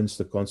requirements,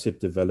 the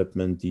concept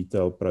development,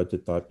 detailed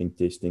prototyping,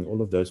 testing,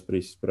 all of those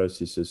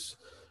processes,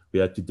 we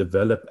had to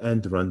develop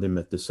and run them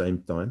at the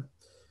same time.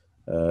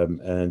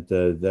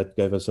 That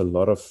gave us a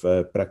lot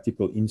of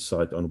practical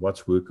insight on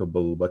what's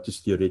workable, what is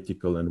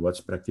theoretical, and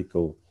what's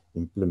practical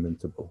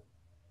implementable.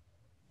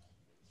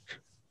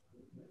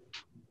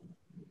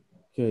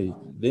 Okay,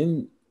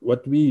 then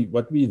what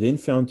we then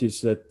found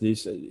is that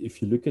this,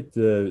 if you look at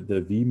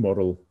the V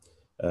model,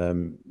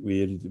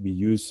 where we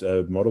use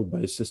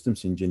model-based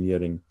systems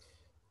engineering,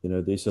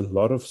 there's a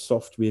lot of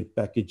software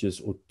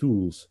packages or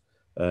tools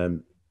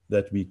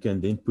that we can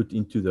then put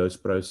into those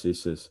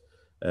processes.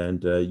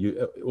 And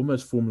you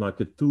almost form like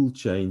a tool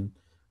chain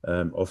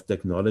of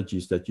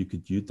technologies that you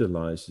could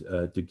utilize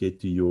to get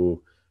to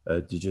your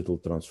digital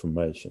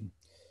transformation.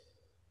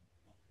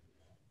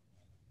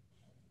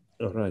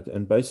 All right,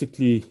 and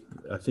basically,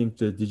 I think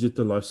the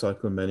digital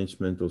lifecycle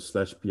management or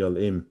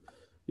 /PLM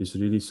is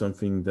really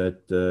something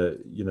that,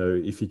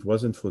 if it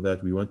wasn't for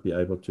that, we won't be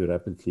able to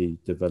rapidly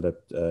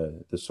develop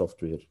the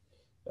software,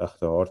 the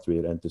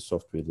hardware and the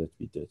software that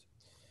we did.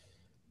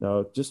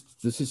 Now,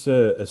 this is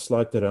a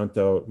slide around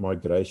our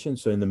migration.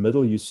 So in the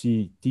middle, you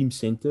see Team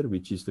Center,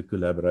 which is the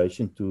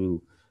collaboration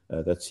tool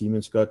that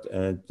Siemens got,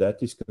 and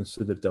that is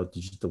considered our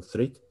digital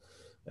thread.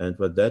 And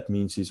what that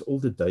means is all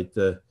the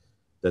data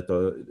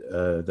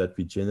that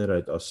we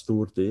generate are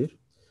stored there.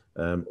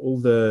 All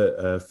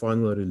the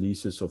final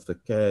releases of the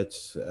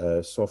CADs,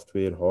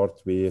 software,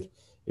 hardware,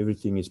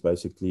 everything is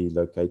basically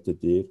located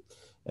there.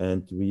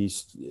 And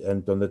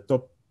on the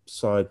top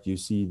side, you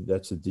see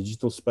that's a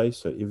digital space.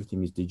 So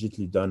everything is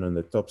digitally done on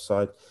the top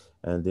side.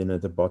 And then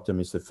at the bottom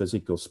is the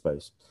physical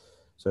space.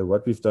 So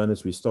what we've done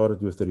is we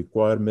started with the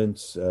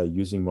requirements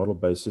using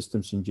model-based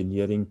systems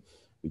engineering.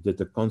 We did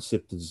the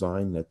concept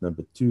design at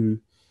number 2.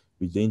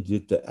 We then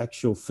did the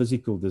actual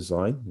physical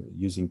design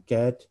using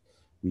CAD.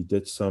 We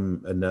did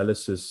some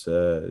analysis,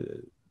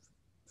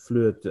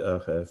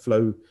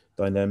 flow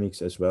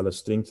dynamics, as well as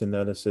strength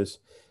analysis.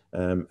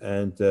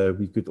 And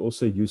we could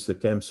also use the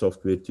CAM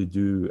software to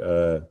do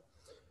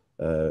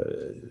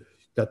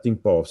cutting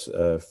paths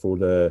for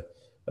the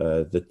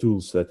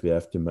tools that we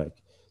have to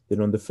make.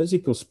 Then on the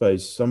physical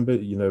space,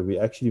 we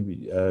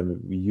actually,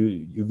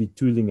 UV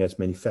tooling has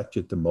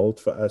manufactured the mold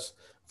for us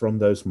from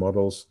those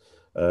models.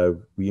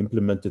 We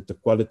implemented the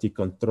quality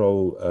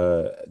control,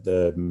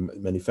 the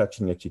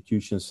manufacturing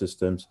execution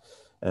systems,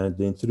 and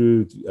then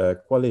through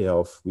Quali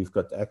Health, we've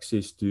got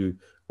access to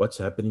what's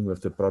happening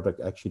with the product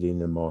actually in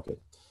the market.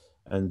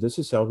 And this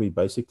is how we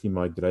basically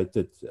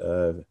migrated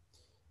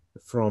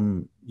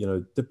from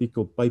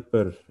typical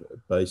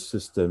paper-based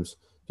systems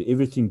to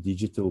everything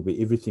digital, where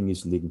everything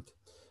is linked.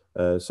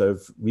 So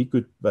if we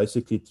could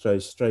basically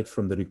trace straight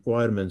from the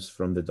requirements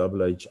from the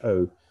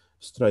WHO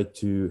straight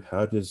to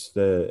how does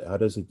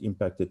it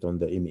impact it on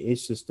the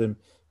MES system,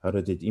 how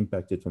did it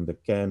impact it on the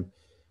CAM,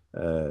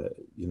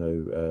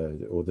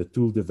 or the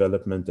tool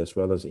development, as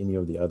well as any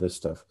of the other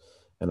stuff.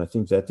 And I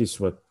think that is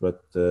what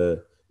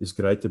is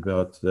great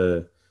about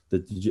the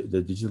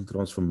digital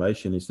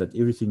transformation, is that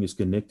everything is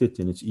connected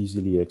and it's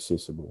easily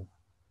accessible.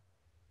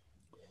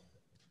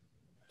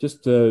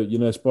 Just,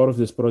 as part of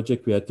this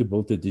project, we had to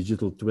build a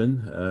digital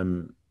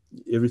twin.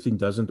 Everything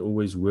doesn't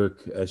always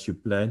work as you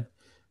plan.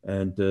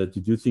 And to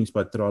do things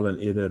by trial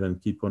and error and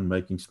keep on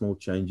making small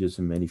changes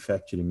in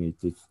manufacturing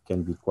it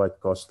can be quite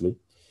costly.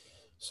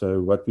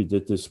 So what we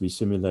did is we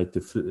simulate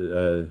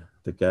the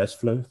gas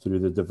flow through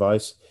the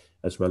device,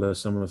 as well as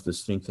some of the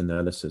strength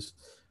analysis.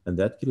 And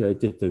that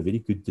created a very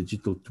good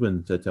digital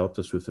twin that helped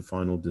us with the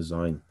final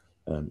design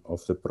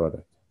of the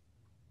product.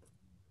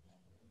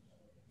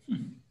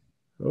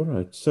 All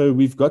right, so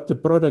we've got the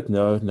product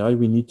now. Now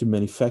we need to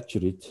manufacture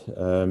it.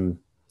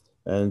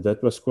 And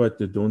that was quite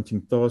a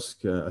daunting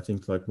task. I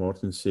think, like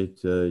Martin said,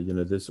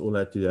 this all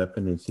had to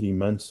happen in 3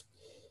 months.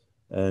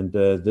 And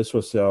this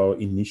was our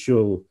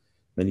initial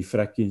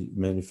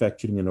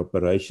manufacturing and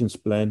operations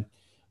plan.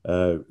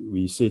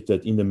 We said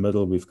that in the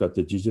middle, we've got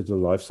the digital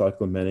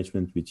lifecycle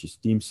management, which is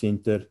Team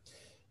Center.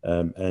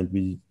 And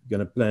we're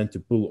going to plan to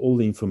pull all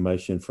the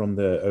information from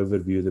the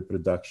overview, the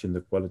production,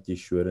 the quality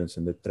assurance,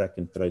 and the track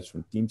and trace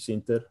from Team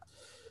Center.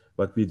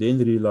 But we then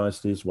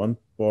realized there's one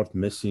part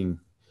missing,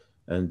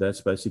 and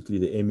that's basically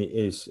the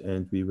MES.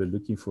 And we were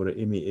looking for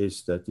a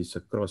MES that is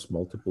across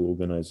multiple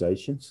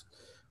organizations,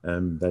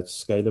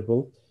 that's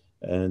scalable.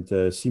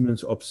 And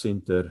Siemens Ops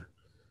Center,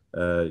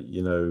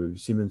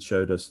 Siemens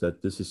showed us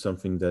that this is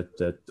something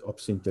that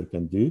Ops Center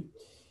can do.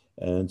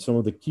 And some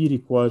of the key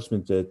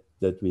requirements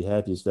that we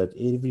had is that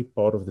every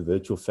part of the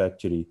virtual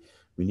factory,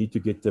 we need to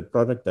get the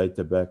product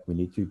data back. We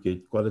need to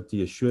get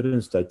quality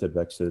assurance data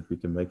back so that we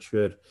can make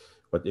sure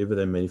whatever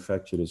they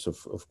manufacture is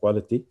of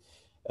quality.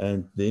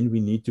 And then we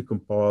need to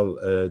compile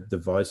a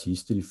device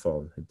history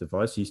file. A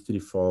device history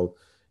file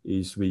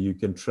is where you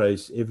can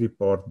trace every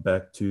part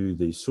back to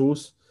the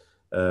source.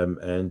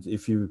 And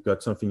if you've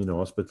got something in a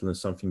hospital and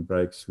something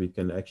breaks, we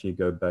can actually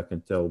go back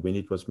and tell when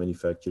it was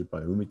manufactured,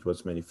 by whom it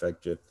was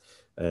manufactured,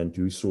 and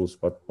who sourced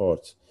what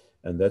parts.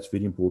 And that's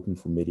very important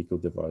for medical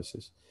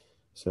devices.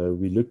 So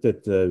we looked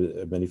at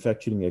the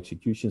manufacturing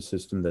execution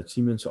system that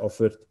Siemens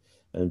offered,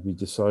 and we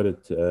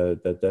decided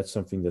that that's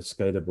something that's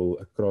scalable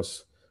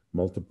across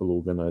multiple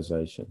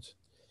organizations.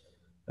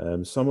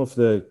 Some of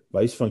the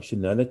base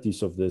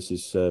functionalities of this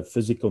is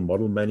physical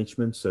model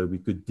management. So we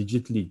could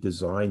digitally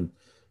design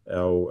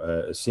our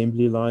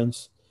assembly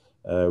lines.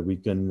 We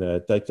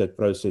can take that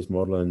process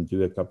model and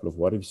do a couple of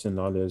what-if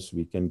scenarios.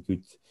 We can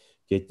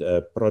get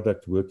a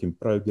product work in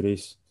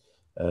progress.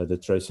 The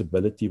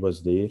traceability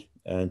was there,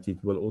 and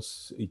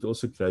it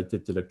also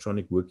created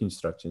electronic work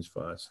instructions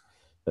for us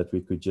that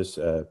we could just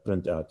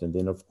print out. And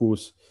then, of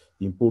course,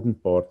 the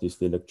important part is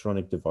the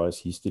electronic device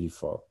history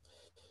file.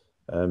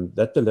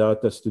 That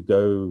allowed us to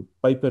go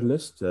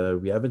paperless.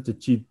 We haven't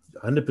achieved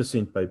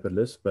 100%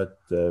 paperless, but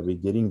we're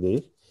getting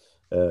there.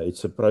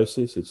 It's a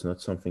process. It's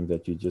not something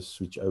that you just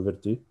switch over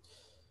to.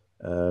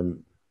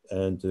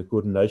 And the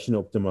coordination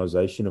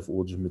optimization of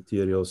orders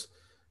materials,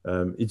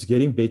 it's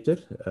getting better.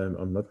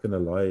 I'm not going to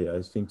lie.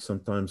 I think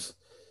sometimes,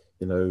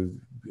 you know,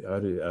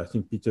 I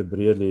think Peter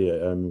Brierly,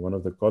 one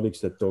of the colleagues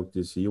that talked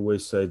this, he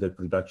always say that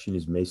production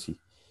is messy.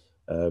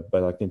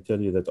 But I can tell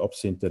you that Op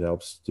Center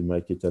helps to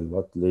make it a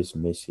lot less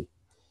messy.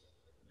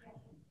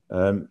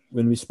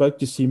 When we spoke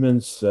to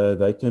Siemens,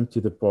 they came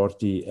to the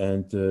party,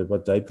 and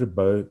what they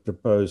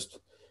proposed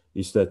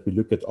is that we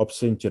look at Op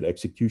Center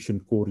Execution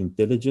Core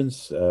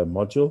Intelligence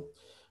module,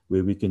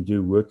 where we can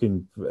do work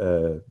in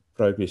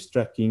progress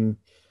tracking,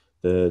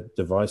 the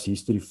device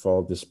history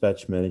file,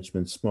 dispatch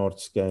management, smart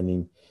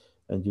scanning,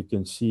 and you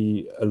can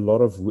see a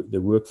lot of the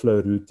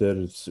workflow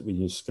routers when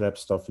you scrap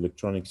stuff,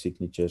 electronic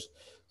signatures.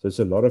 So there's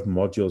a lot of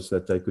modules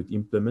that they could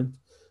implement.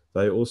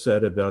 They also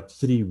had about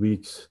 3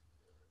 weeks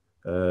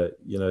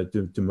you know,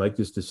 to make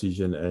this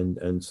decision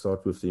and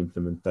start with the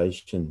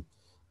implementation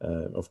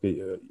of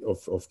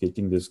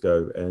getting this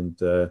go. And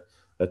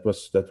that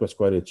was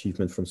quite an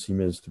achievement from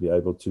Siemens to be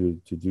able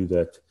to do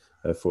that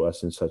for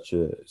us in such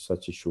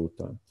a short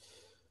time.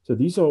 So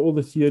these are all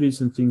the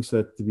theories and things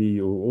that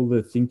or all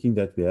the thinking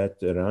that we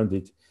had around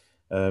it.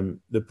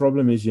 The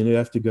problem is, you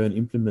have to go and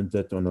implement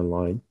that on a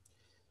line.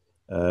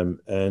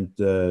 And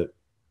that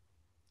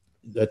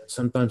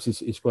sometimes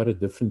is quite a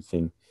different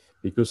thing,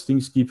 because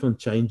things keep on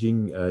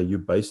changing. You're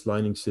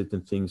baselining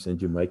certain things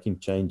and you're making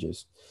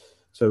changes.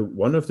 So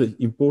one of the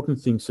important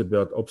things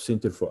about Op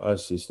Center for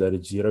us is that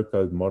it's zero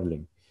code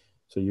modeling.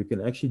 So you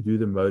can actually do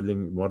the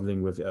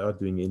modeling without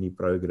doing any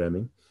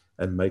programming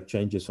and make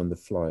changes on the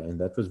fly. And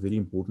that was very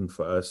important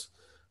for us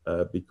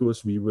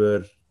because we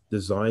were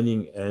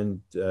designing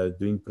and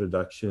doing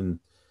production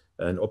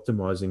and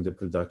optimizing the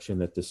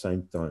production at the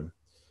same time.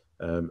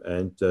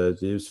 And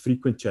there's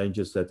frequent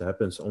changes that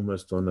happens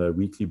almost on a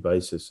weekly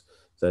basis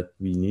that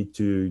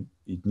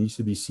it needs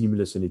to be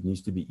seamless and it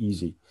needs to be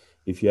easy.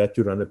 If you had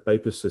to run a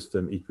paper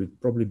system, it would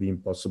probably be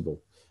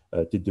impossible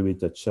to do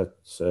it at such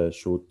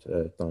short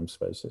time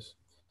spaces.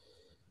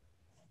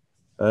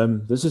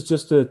 This is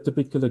just a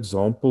typical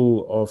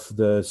example of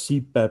the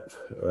CPAP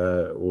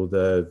or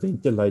the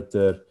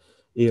ventilator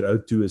air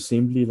O2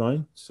 assembly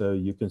line. So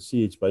you can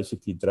see it's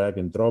basically drag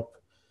and drop,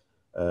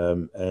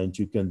 and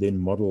you can then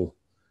model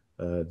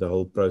the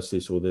whole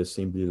process or the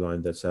assembly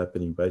line that's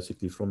happening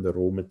basically from the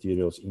raw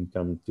materials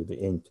incoming to the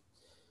end.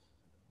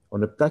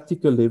 On a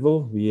practical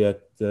level, we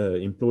had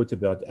employed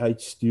about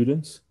 8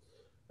 students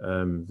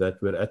that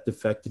were at the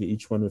factory,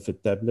 each one with a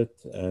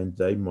tablet, and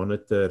they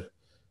monitor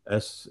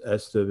as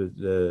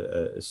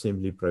the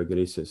assembly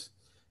progresses.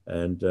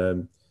 And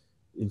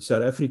in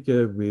South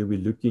Africa, where we're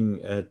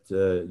looking at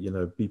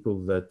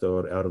people that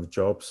are out of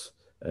jobs,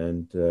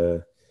 and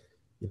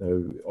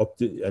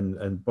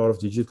and part of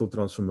digital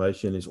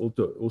transformation is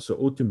also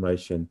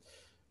automation.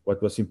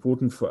 What was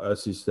important for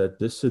us is that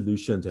this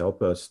solution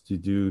help us to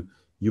do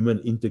human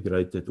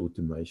integrated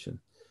automation.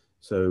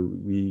 So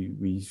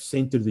we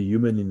center the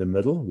human in the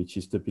middle, which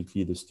is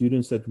typically the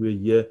students that were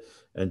here,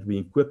 and we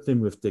equip them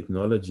with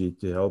technology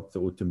to help the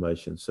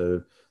automation.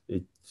 So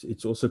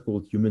it's also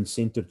called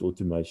human-centered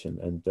automation,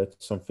 and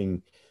that's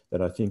something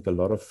that I think a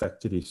lot of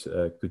factories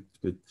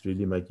could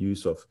really make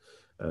use of.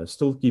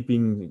 Still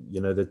keeping,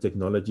 the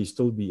technology,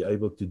 still be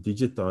able to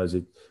digitize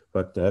it,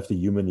 but to have the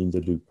human in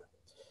the loop.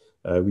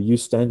 We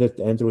use standard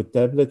Android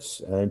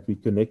tablets, and we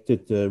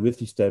connected with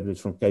these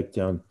tablets from Cape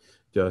Town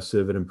to our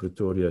server in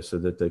Pretoria so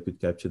that they could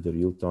capture the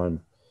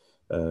real-time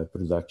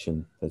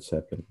production that's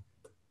happening.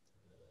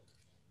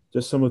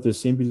 Just some of the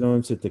assembly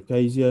lines at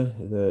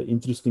Akacia. The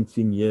interesting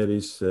thing here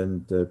is,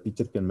 and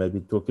Peter can maybe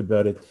talk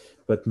about it,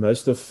 but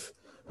most of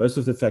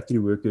the factory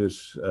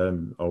workers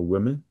are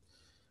women.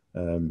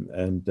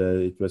 And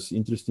it was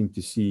interesting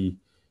to see,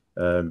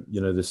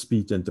 the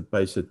speed and the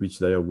pace at which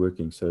they are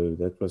working. So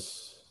that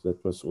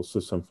was also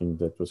something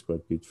that was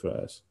quite good for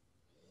us.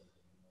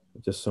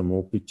 Just some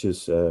more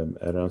pictures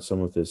around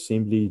some of the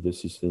assembly.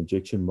 This is the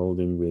injection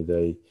molding where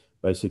they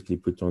basically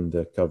put on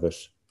the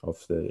covers of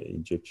the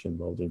injection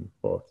molding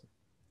part.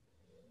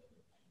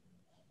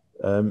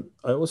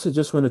 I also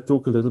just want to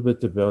talk a little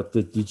bit about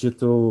the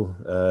digital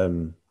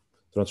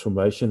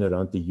transformation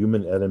around the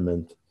human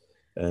element,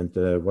 and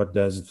what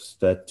does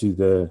that to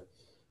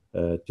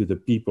the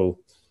people.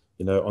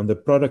 You know, on the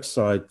product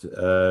side,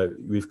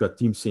 we've got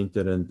Team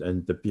Center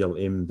and the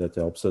PLM that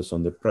helps us.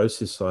 On the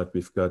process side,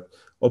 we've got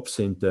Ops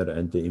Center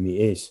and the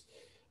MES.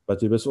 But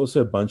there was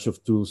also a bunch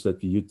of tools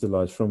that we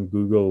utilized, from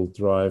Google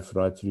Drive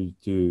right through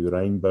to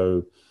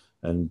Rainbow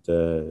and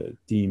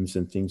Teams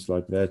and things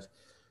like that.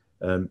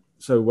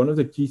 So one of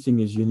the key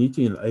things is you need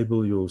to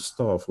enable your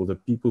staff or the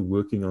people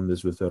working on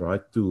this with the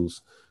right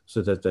tools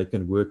so that they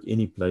can work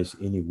any place,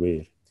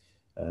 anywhere.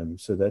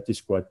 So that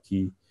is quite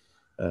key.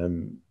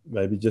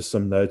 Maybe just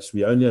some notes.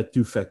 We only had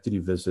 2 factory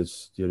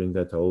visits during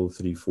that whole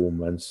 3-4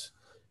 months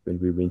when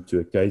we went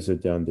to Akacia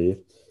down there.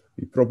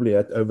 We probably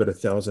had over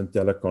 1,000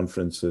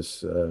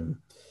 teleconferences.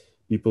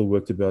 People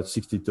worked about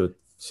 60 to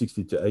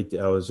 80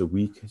 hours a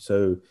week.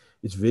 So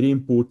it's very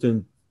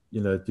important,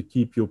 you know, to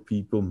keep your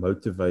people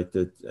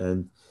motivated.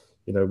 And,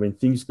 you know, when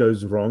things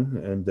goes wrong,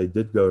 and they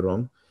did go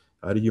wrong,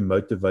 how do you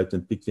motivate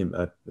and pick them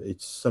up?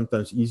 It's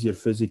sometimes easier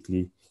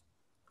physically,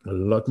 a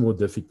lot more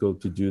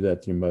difficult to do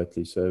that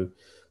remotely. So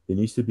there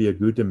needs to be a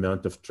good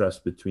amount of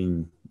trust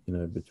between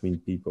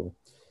people.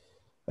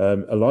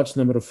 A large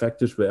number of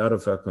factors were out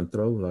of our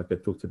control. Like I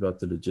talked about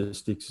the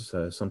logistics.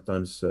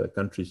 Sometimes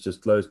countries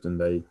just closed and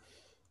they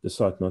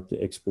decide not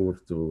to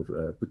export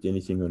or put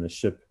anything on a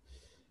ship.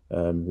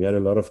 We had a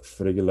lot of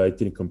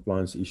regulatory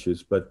compliance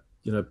issues, but,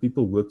 you know,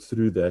 people work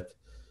through that.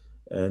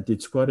 And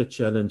it's quite a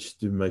challenge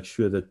to make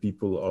sure that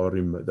people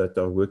that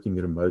are working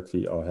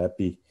remotely are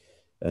happy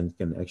and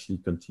can actually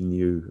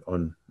continue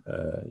on,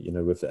 you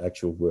know, with the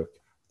actual work.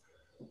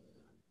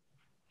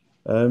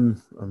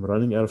 I'm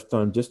running out of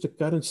time. Just the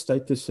current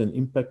status and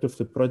impact of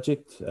the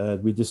project.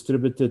 We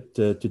distributed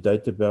to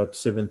date about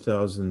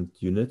 7,000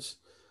 units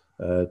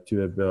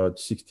to about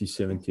 60,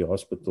 70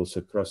 hospitals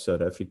across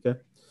South Africa.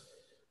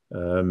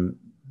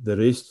 The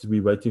rest,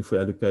 we're waiting for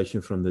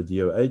allocation from the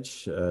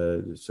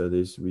DOH. So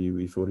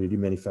we've already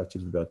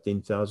manufactured about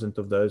 10,000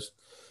 of those.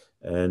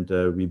 And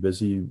we're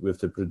busy with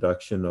the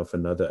production of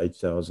another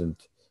 8,000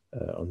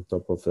 on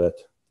top of that.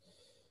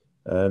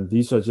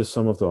 These are just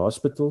some of the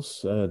hospitals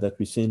that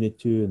we send it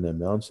to, and the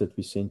amounts that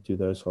we send to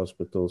those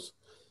hospitals,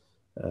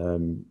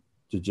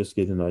 to just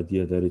get an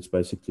idea that it's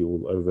basically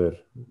all over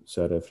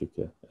South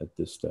Africa at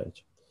this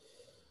stage.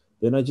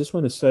 Then I just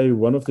want to say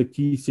one of the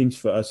key things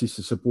for us is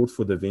the support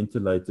for the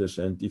ventilators.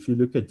 And if you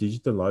look at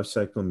digital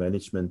lifecycle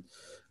management,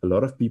 a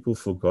lot of people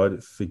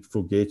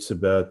forgets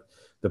about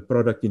the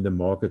product in the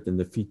market and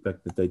the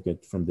feedback that they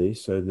get from there.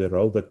 So the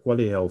role that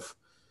Quali Health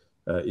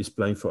is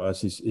playing for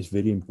us is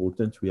very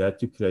important. We had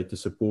to create a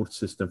support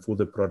system for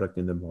the product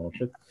in the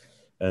market,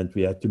 and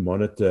we had to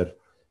monitor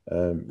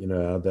you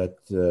know, how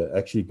that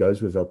actually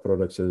goes with our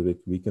product so that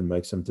we can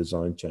make some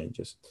design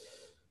changes.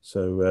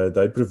 So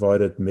they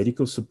provided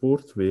medical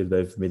support where they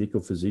have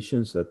medical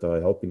physicians that are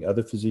helping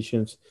other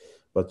physicians,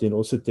 but then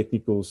also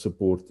technical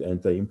support,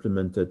 and they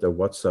implemented a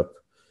WhatsApp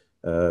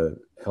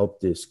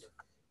help desk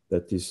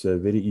that is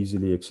very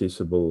easily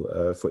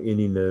accessible for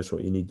any nurse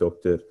or any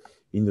doctor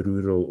in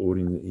rural or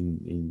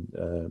in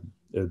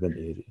urban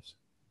areas.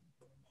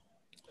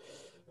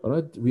 All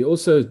right, we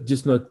also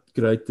just not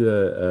create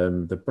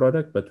the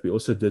product, but we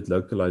also did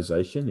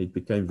localization. It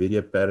became very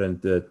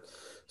apparent that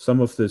some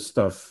of the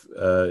stuff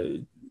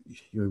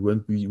we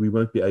won't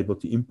be able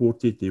to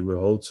import it. There were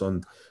holds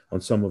on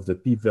some of the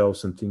PEEP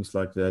valves and things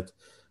like that,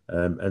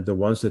 and the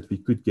ones that we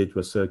could get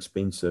were so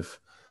expensive.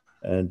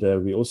 And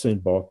we also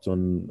embarked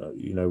on,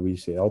 you know, we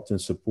helped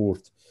and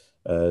support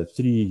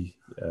three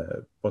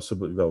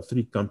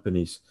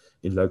companies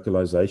in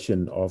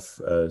localization of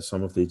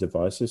some of their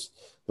devices.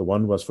 The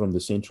one was from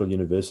the Central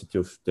University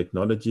of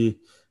Technology,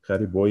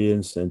 Gary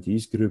Boyens and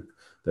his group.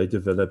 They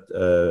developed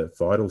a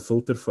viral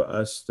filter for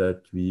us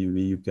that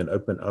you can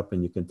open up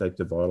and you can take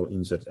the viral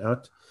insert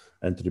out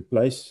and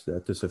replace.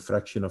 That is a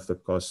fraction of the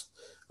cost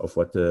of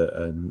what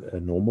a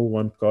normal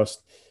one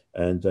cost.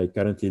 And they're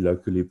currently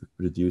locally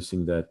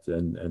producing that,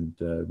 and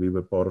we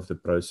were part of the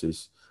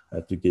process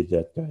to get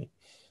that going.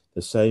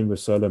 The same with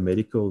Solar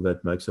Medical,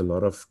 that makes a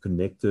lot of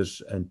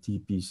connectors and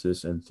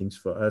T-pieces and things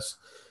for us.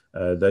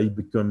 They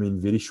become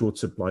in very short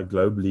supply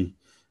globally,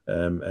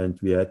 and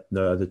we had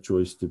no other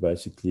choice to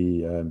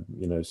basically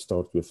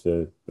start with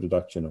the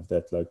production of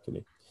that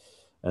locally.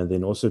 And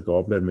then also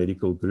Gopal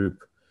Medical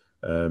Group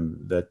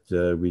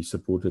that we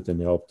supported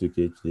and helped to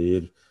get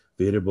their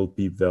variable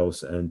PEEP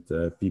valves and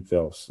PEEP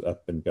valves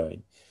up and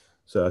going.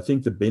 So I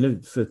think the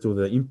benefit or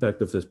the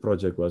impact of this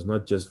project was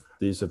not just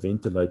there's a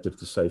ventilator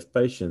to save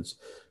patients,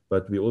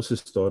 but we also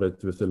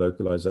started with the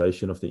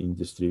localization of the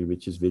industry,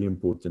 which is very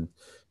important.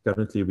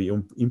 Currently,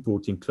 we're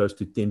importing close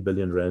to 10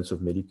 billion rands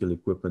of medical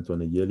equipment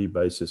on a yearly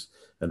basis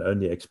and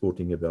only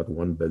exporting about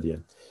 1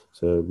 billion.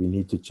 So we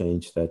need to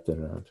change that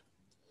around.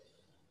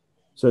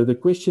 So the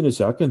question is,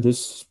 how can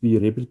this be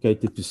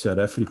replicated to South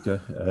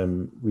Africa?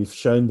 We've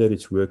shown that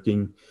it's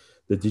working.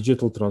 The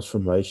digital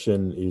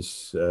transformation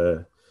is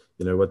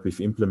what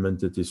we've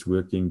implemented is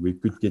working. We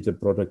could get the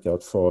product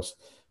out fast.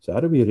 So how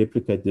do we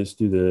replicate this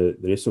to the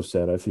rest of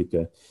South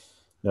Africa?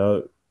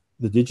 Now,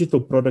 the digital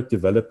product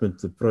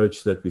development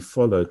approach that we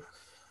followed,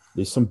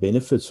 there's some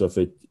benefits of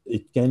it.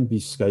 It can be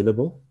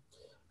scalable.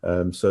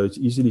 So it's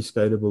easily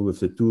scalable with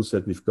the tools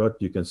that we've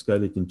got. You can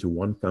scale it into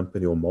one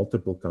company or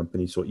multiple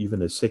companies or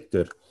even a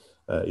sector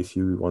if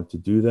you want to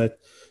do that.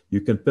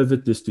 You can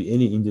pivot this to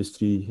any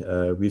industry.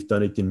 We've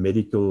done it in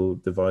medical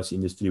device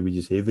industry, which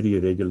is heavily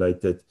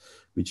regulated,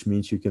 which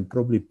means you can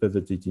probably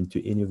pivot it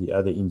into any of the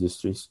other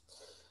industries.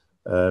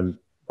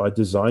 By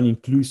design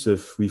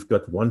inclusive, we've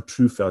got one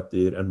truth out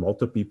there, and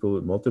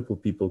multiple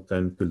people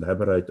can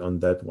collaborate on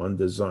that one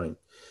design.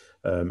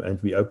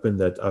 And we open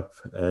that up,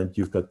 and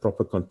you've got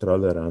proper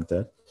control around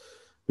that.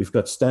 We've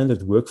got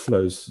standard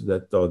workflows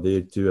that are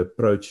there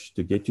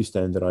to get you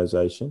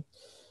standardization.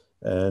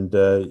 And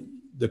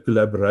the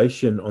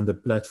collaboration on the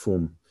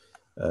platform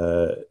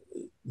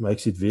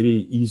makes it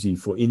very easy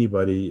for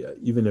anybody,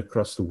 even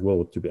across the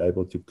world, to be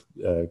able to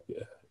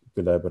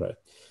collaborate.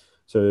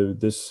 So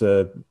this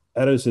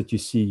arrows that you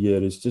see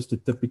here is just a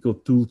typical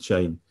tool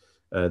chain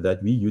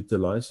that we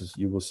utilize. As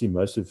you will see,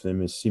 most of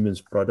them is Siemens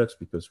products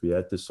because we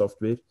had the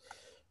software.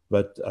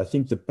 But I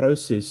think the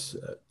process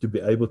to be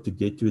able to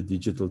get to a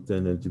digital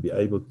twin and to be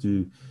able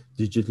to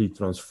digitally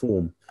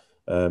transform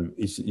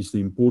is the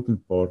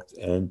important part.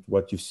 And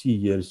what you see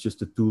here is just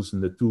the tools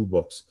in the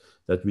toolbox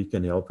that we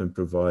can help and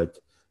provide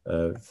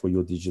for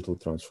your digital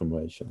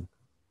transformation.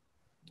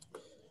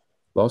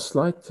 Last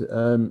slide.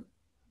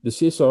 The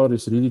CSIR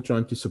is really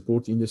trying to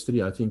support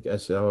industry. I think,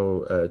 as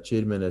our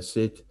chairman has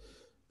said,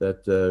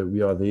 that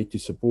we are there to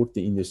support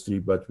the industry,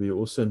 but we're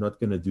also not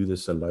going to do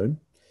this alone.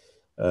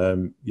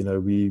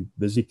 We're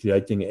busy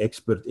creating an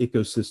expert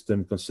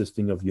ecosystem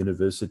consisting of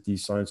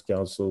universities, science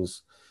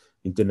councils,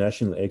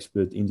 international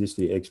experts,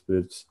 industry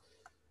experts,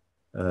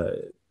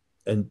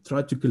 and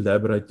try to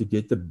collaborate to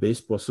get the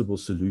best possible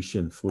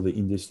solution for the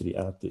industry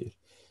out there.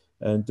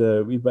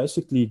 And we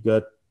basically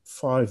got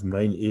 5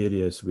 main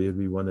areas where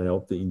we want to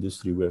help the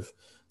industry with.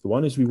 The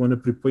one is we want to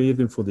prepare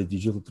them for the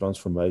digital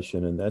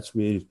transformation, and that's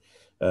where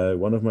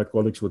one of my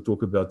colleagues will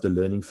talk about the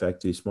learning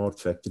factory, smart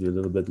factory a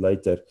little bit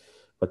later.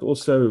 But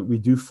also we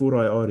do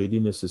 4IR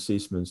readiness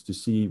assessments to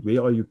see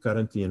where are you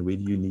currently and where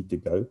do you need to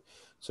go,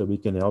 so we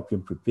can help you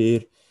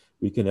prepare.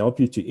 We can help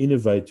you to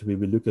innovate, where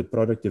we look at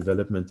product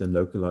development and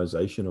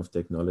localization of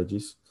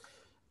technologies.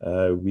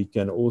 We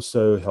can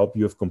also help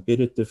you with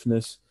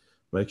competitiveness,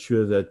 make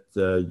sure that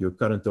your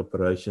current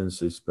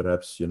operations is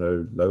perhaps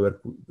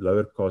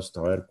lower cost,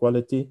 higher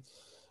quality.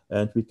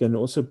 And we can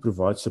also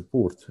provide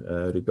support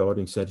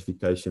regarding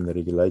certification,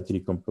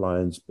 regulatory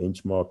compliance,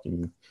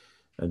 benchmarking,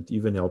 and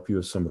even help you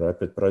with some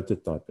rapid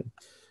prototyping.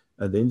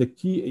 And then the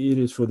key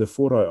areas for the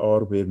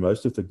 4IR, where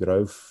most of the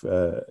growth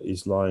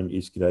is lying,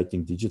 is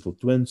creating digital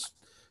twins,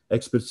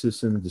 expert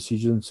system,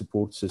 decision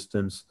support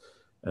systems,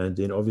 and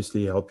then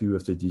obviously help you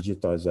with the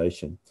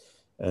digitization.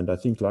 And I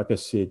think, like I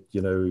said,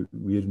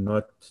 we're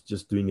not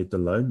just doing it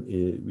alone.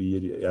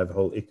 We have a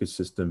whole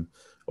ecosystem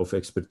of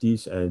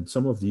expertise, and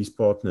some of these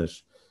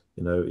partners,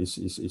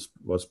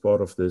 was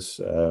part of this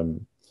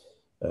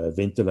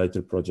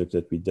ventilator project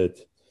that we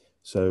did.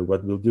 So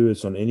what we'll do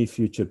is on any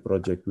future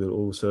project, we'll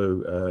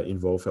also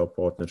involve our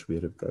partners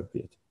where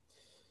appropriate.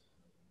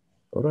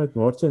 All right,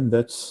 Martin,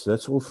 that's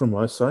all from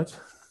my side.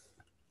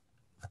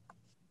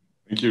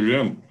 Thank you,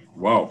 Riaan.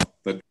 Wow,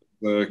 that's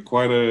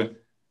quite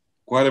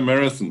a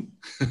marathon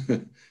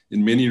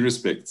in many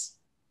respects.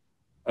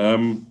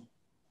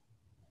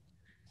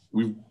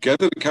 We've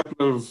gathered a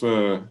couple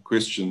of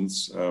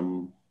questions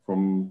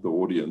from the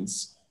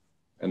audience,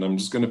 and I'm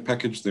just going to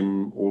package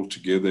them all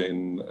together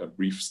in a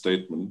brief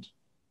statement.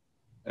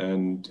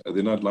 And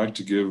then I'd like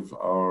to give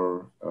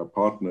our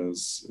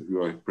partners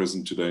who are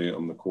present today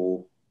on the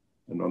call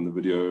and on the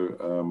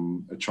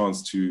video a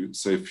chance to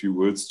say a few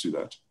words to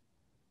that.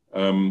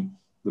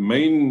 The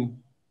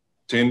main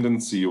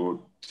tendency or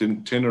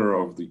tenor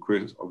of the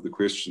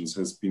questions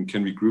has been,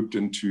 can be grouped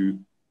into,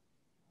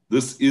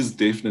 this is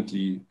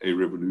definitely a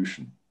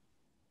revolution.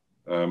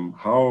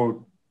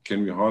 How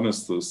can we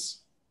harness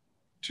this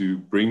to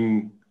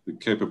bring the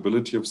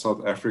capability of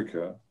South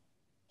Africa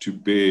to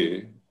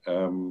bear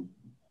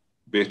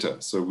better?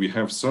 So we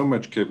have so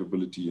much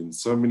capability in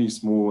so many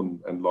small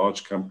and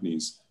large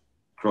companies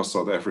across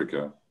South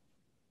Africa.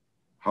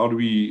 What do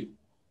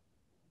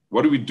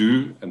we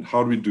do, and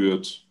how do we do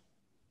it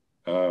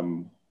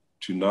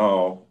to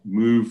now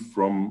move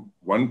from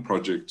one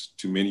project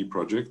to many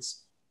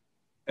projects?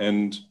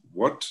 And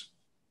what,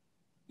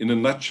 in a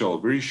nutshell,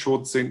 very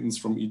short sentence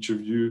from each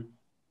of you,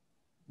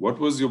 what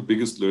was your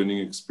biggest learning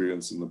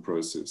experience in the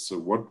process? So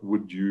what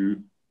would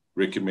you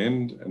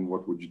recommend, and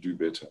what would you do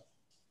better?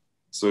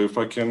 So if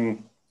I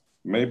can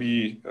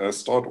maybe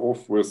start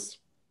off with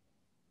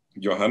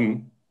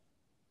Johan,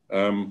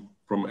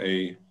 from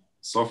a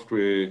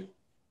software,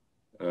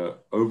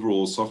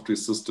 overall software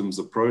systems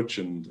approach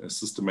and a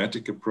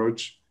systematic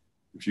approach,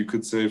 if you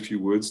could say a few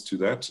words to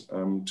that,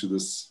 to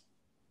this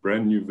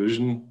brand new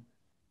vision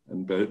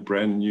and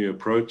brand new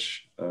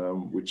approach,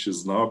 which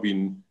has now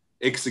been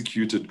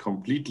executed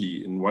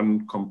completely in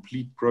one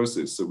complete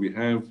process. So we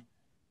have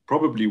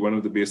probably one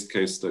of the best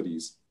case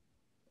studies.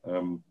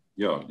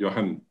 Yeah,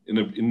 Johan,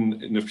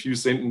 in a few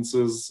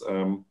sentences,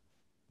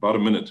 about a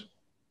minute.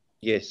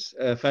 Yes,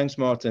 thanks,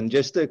 Martin.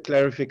 Just a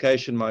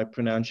clarification, my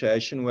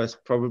pronunciation was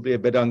probably a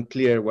bit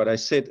unclear. What I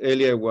said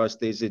earlier was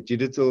there's a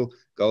digital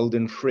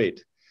golden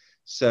thread.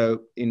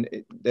 So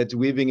that's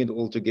weaving it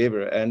all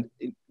together. And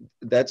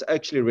that's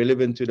actually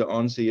relevant to the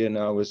answer here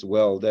now as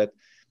well, that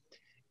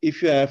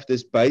if you have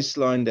this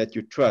baseline that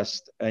you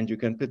trust and you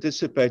can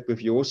participate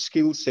with your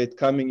skill set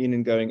coming in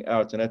and going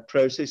out, and that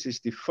process is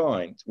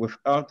defined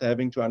without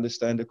having to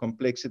understand the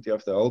complexity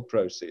of the whole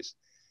process.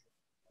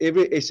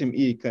 Every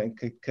SME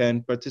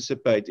can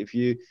participate. If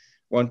you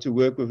want to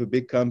work with a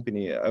big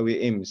company,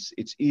 OEMs,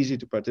 it's easy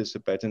to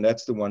participate, and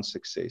that's the one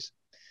success.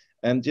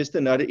 And just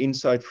another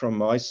insight from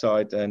my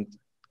side, and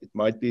it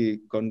might be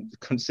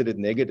considered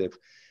negative,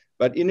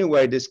 but in a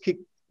way,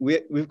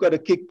 we've got a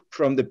kick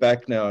from the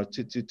back now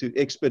to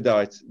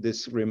expedite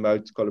this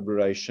remote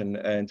collaboration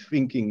and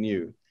thinking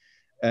new.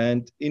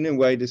 And in a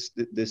way,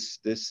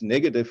 this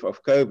negative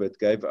of COVID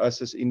gave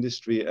us as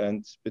industry,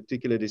 and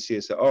particularly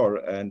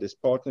CSIR and these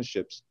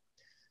partnerships,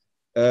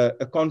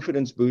 a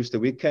confidence booster.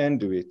 We can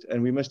do it,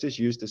 and we must just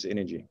use this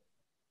energy.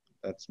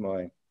 That's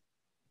my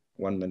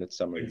 1 minute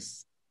summary.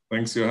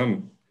 Thanks,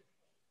 Johan.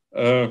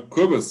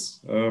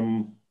 Cobus,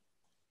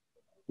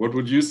 what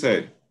would you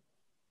say?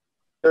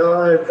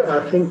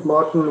 I think,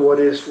 Martin, what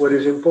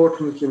is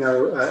important,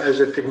 as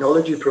a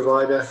technology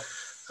provider,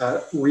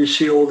 we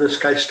see all these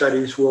case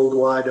studies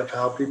worldwide of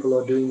how people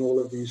are doing all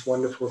of these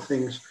wonderful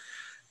things.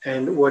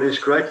 And what is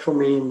great for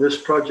me in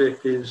this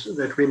project is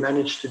that we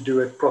managed to do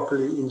it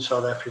properly in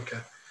South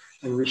Africa.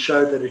 And we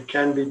showed that it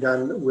can be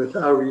done with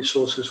our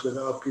resources, with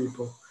our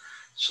people.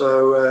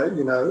 So,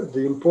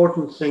 the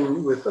important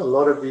thing with a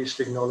lot of these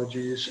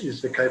technologies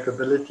is the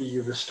capability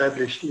you've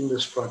established in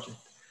this project.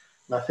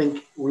 And I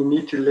think we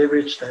need to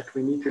leverage that.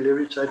 We need to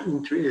leverage that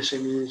into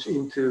SMEs,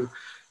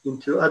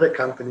 into other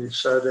companies,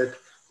 so that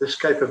this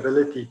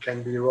capability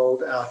can be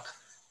rolled out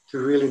to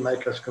really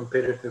make us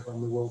competitive on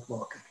the world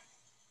market.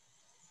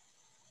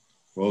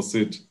 Well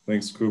said.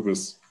 Thanks,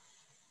 Cobus.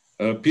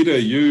 Peter,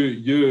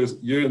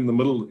 you're in the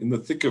middle, in the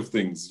thick of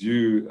things.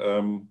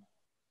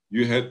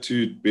 You had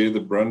to bear the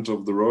brunt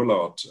of the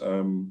rollout,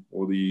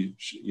 or the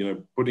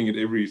putting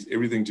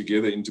everything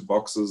together into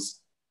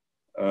boxes,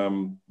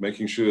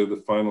 making sure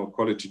the final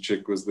quality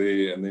check was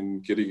there, and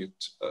then getting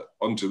it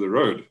onto the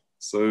road.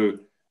 So,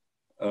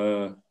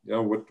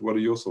 what are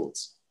your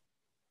thoughts?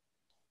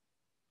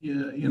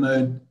 Yeah,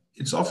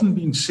 it's often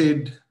been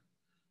said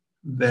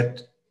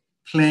that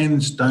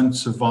plans don't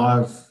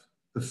survive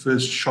the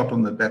first shot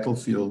on the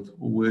battlefield,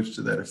 or words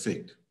to that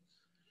effect.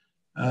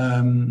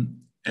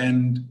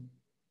 And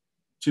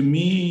to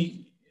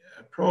me,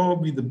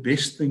 probably the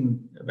best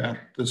thing about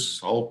this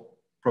whole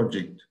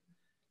project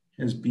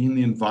has been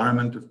the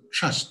environment of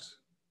trust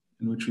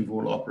in which we've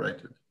all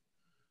operated.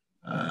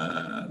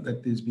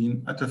 That there's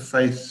been utter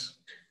faith,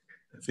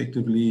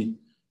 effectively,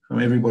 from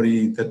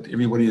everybody, that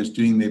everybody is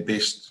doing their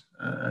best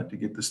to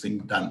get this thing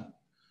done,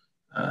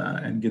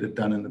 and get it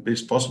done in the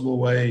best possible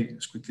way,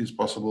 as quickly as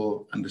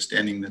possible,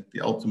 understanding that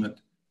the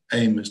ultimate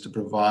aim is to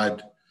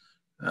provide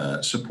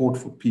support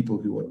for people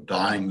who are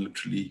dying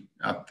literally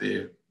out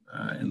there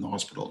in the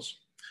hospitals.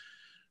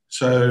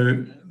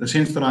 So the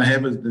sense that I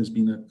have is there's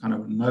been a kind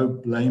of no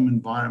blame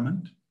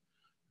environment.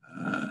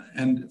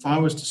 And if I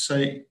was to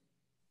say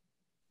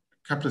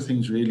a couple of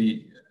things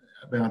really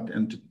about,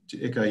 and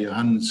to echo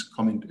Johan's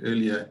comment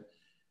earlier,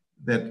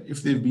 that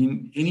if there have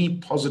been any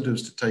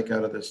positives to take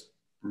out of this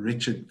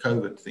wretched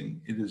COVID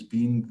thing, it has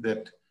been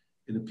that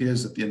it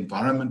appears that the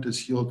environment has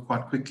healed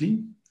quite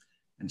quickly.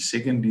 And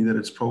secondly, that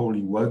it's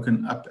probably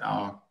woken up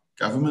our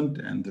government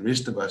and the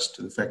rest of us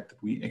to the fact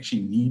that we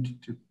actually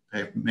need to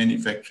have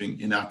manufacturing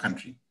in our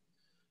country.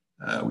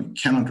 We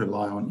cannot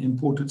rely on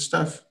imported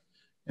stuff,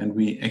 and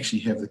we actually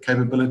have the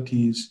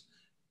capabilities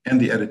and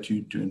the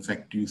attitude to, in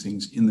fact, do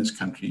things in this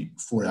country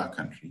for our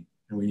country.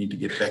 And we need to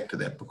get back to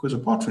that, because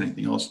apart from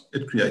anything else,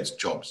 it creates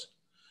jobs.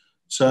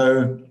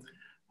 So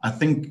I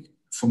think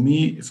for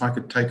me, if I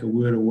could take a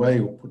word away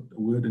or put a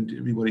word into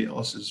everybody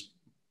else's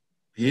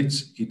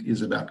heads, it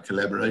is about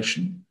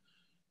collaboration.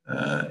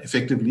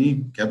 Effectively,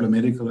 Gabler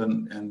Medical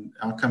and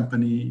our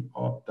company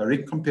are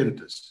direct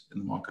competitors in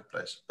the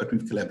marketplace, but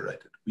we've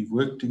collaborated. We've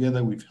worked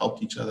together, we've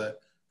helped each other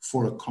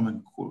for a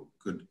common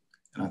good.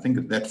 And I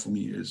think that for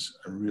me is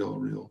a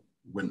real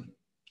win.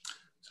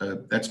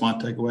 So that's my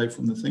takeaway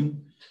from the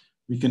thing.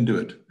 We can do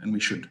it, and we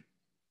should.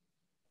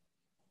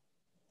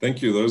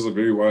 Thank you. Those are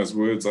very wise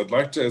words. I'd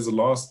like to, as a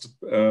last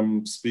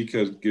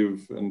speaker,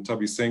 give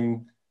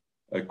Nthabiseng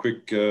a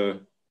quick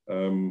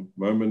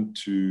moment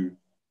to...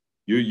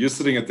 You're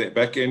sitting at the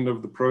back end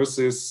of the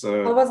process.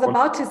 I was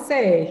about to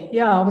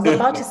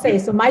say,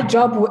 so my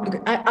job,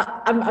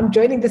 I'm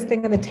joining this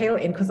thing on the tail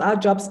end, because our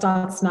job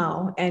starts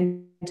now.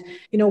 And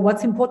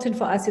what's important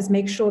for us is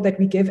make sure that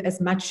we give as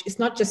much. It's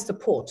not just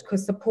support,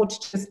 because support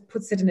just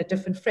puts it in a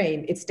different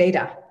frame. It's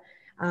data.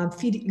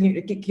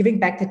 giving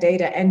back the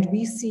data. And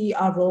we see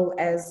our role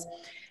as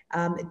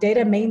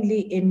data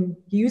mainly in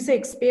user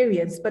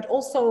experience, but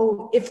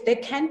also if there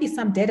can be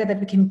some data that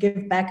we can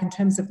give back in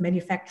terms of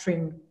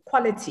manufacturing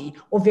quality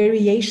or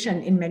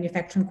variation in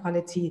manufacturing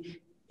quality,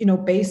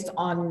 based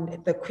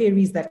on the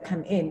queries that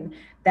come in,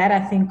 that I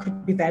think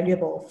could be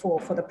valuable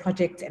for the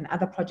project and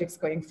other projects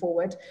going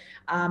forward.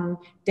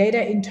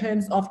 Data in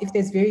terms of if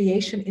there's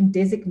variation in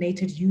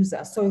designated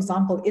user. So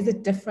example, is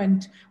it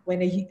different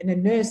when a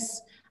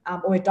nurse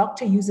or a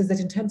doctor uses it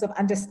in terms of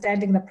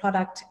understanding the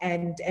product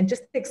and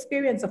just the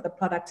experience of the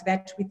product?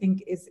 That we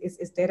think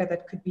is data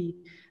that could be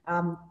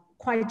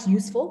quite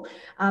useful.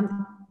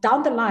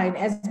 Down the line,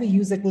 as we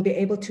use it, we'll be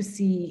able to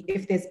see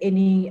if there's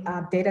any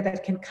data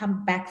that can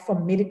come back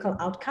from medical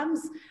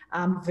outcomes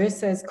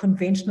versus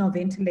conventional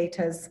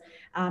ventilators.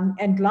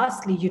 And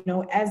lastly,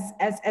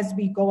 as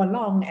we go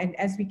along and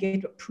as we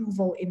get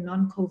approval in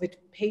non-COVID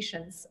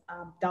patients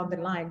down the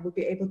line, we'll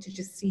be able to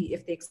just see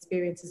if the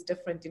experience is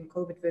different in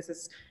COVID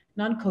versus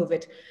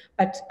non-COVID.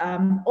 But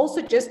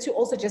also just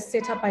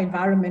set up our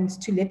environment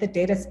to let the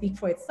data speak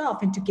for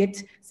itself and to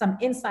get some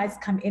insights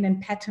come in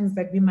and patterns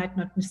that we might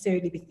not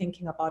necessarily be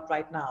thinking about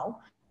right now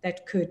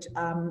that could,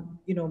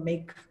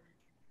 make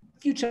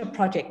future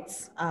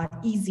projects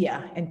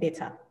easier and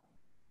better.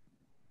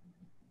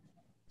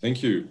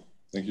 Thank you.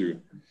 Thank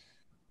you.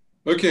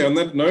 Okay, on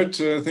that note,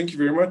 thank you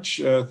very much.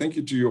 Thank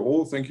you to you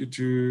all. Thank you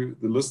to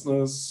the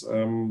listeners,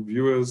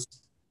 viewers.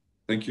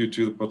 Thank you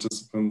to the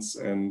participants,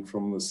 and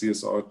from the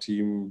CSR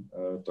team,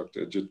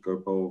 Dr. Ajith,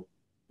 Gopal,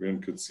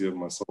 Riaan, Coetzee, and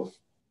myself,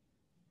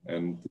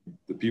 and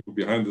the people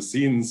behind the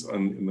scenes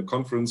and in the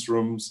conference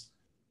rooms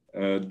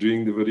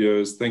doing the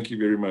videos. Thank you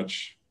very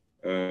much.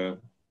 Have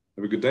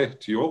a good day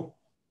to you all.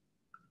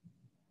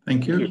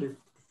 Thank you.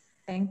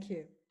 Thank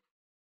you.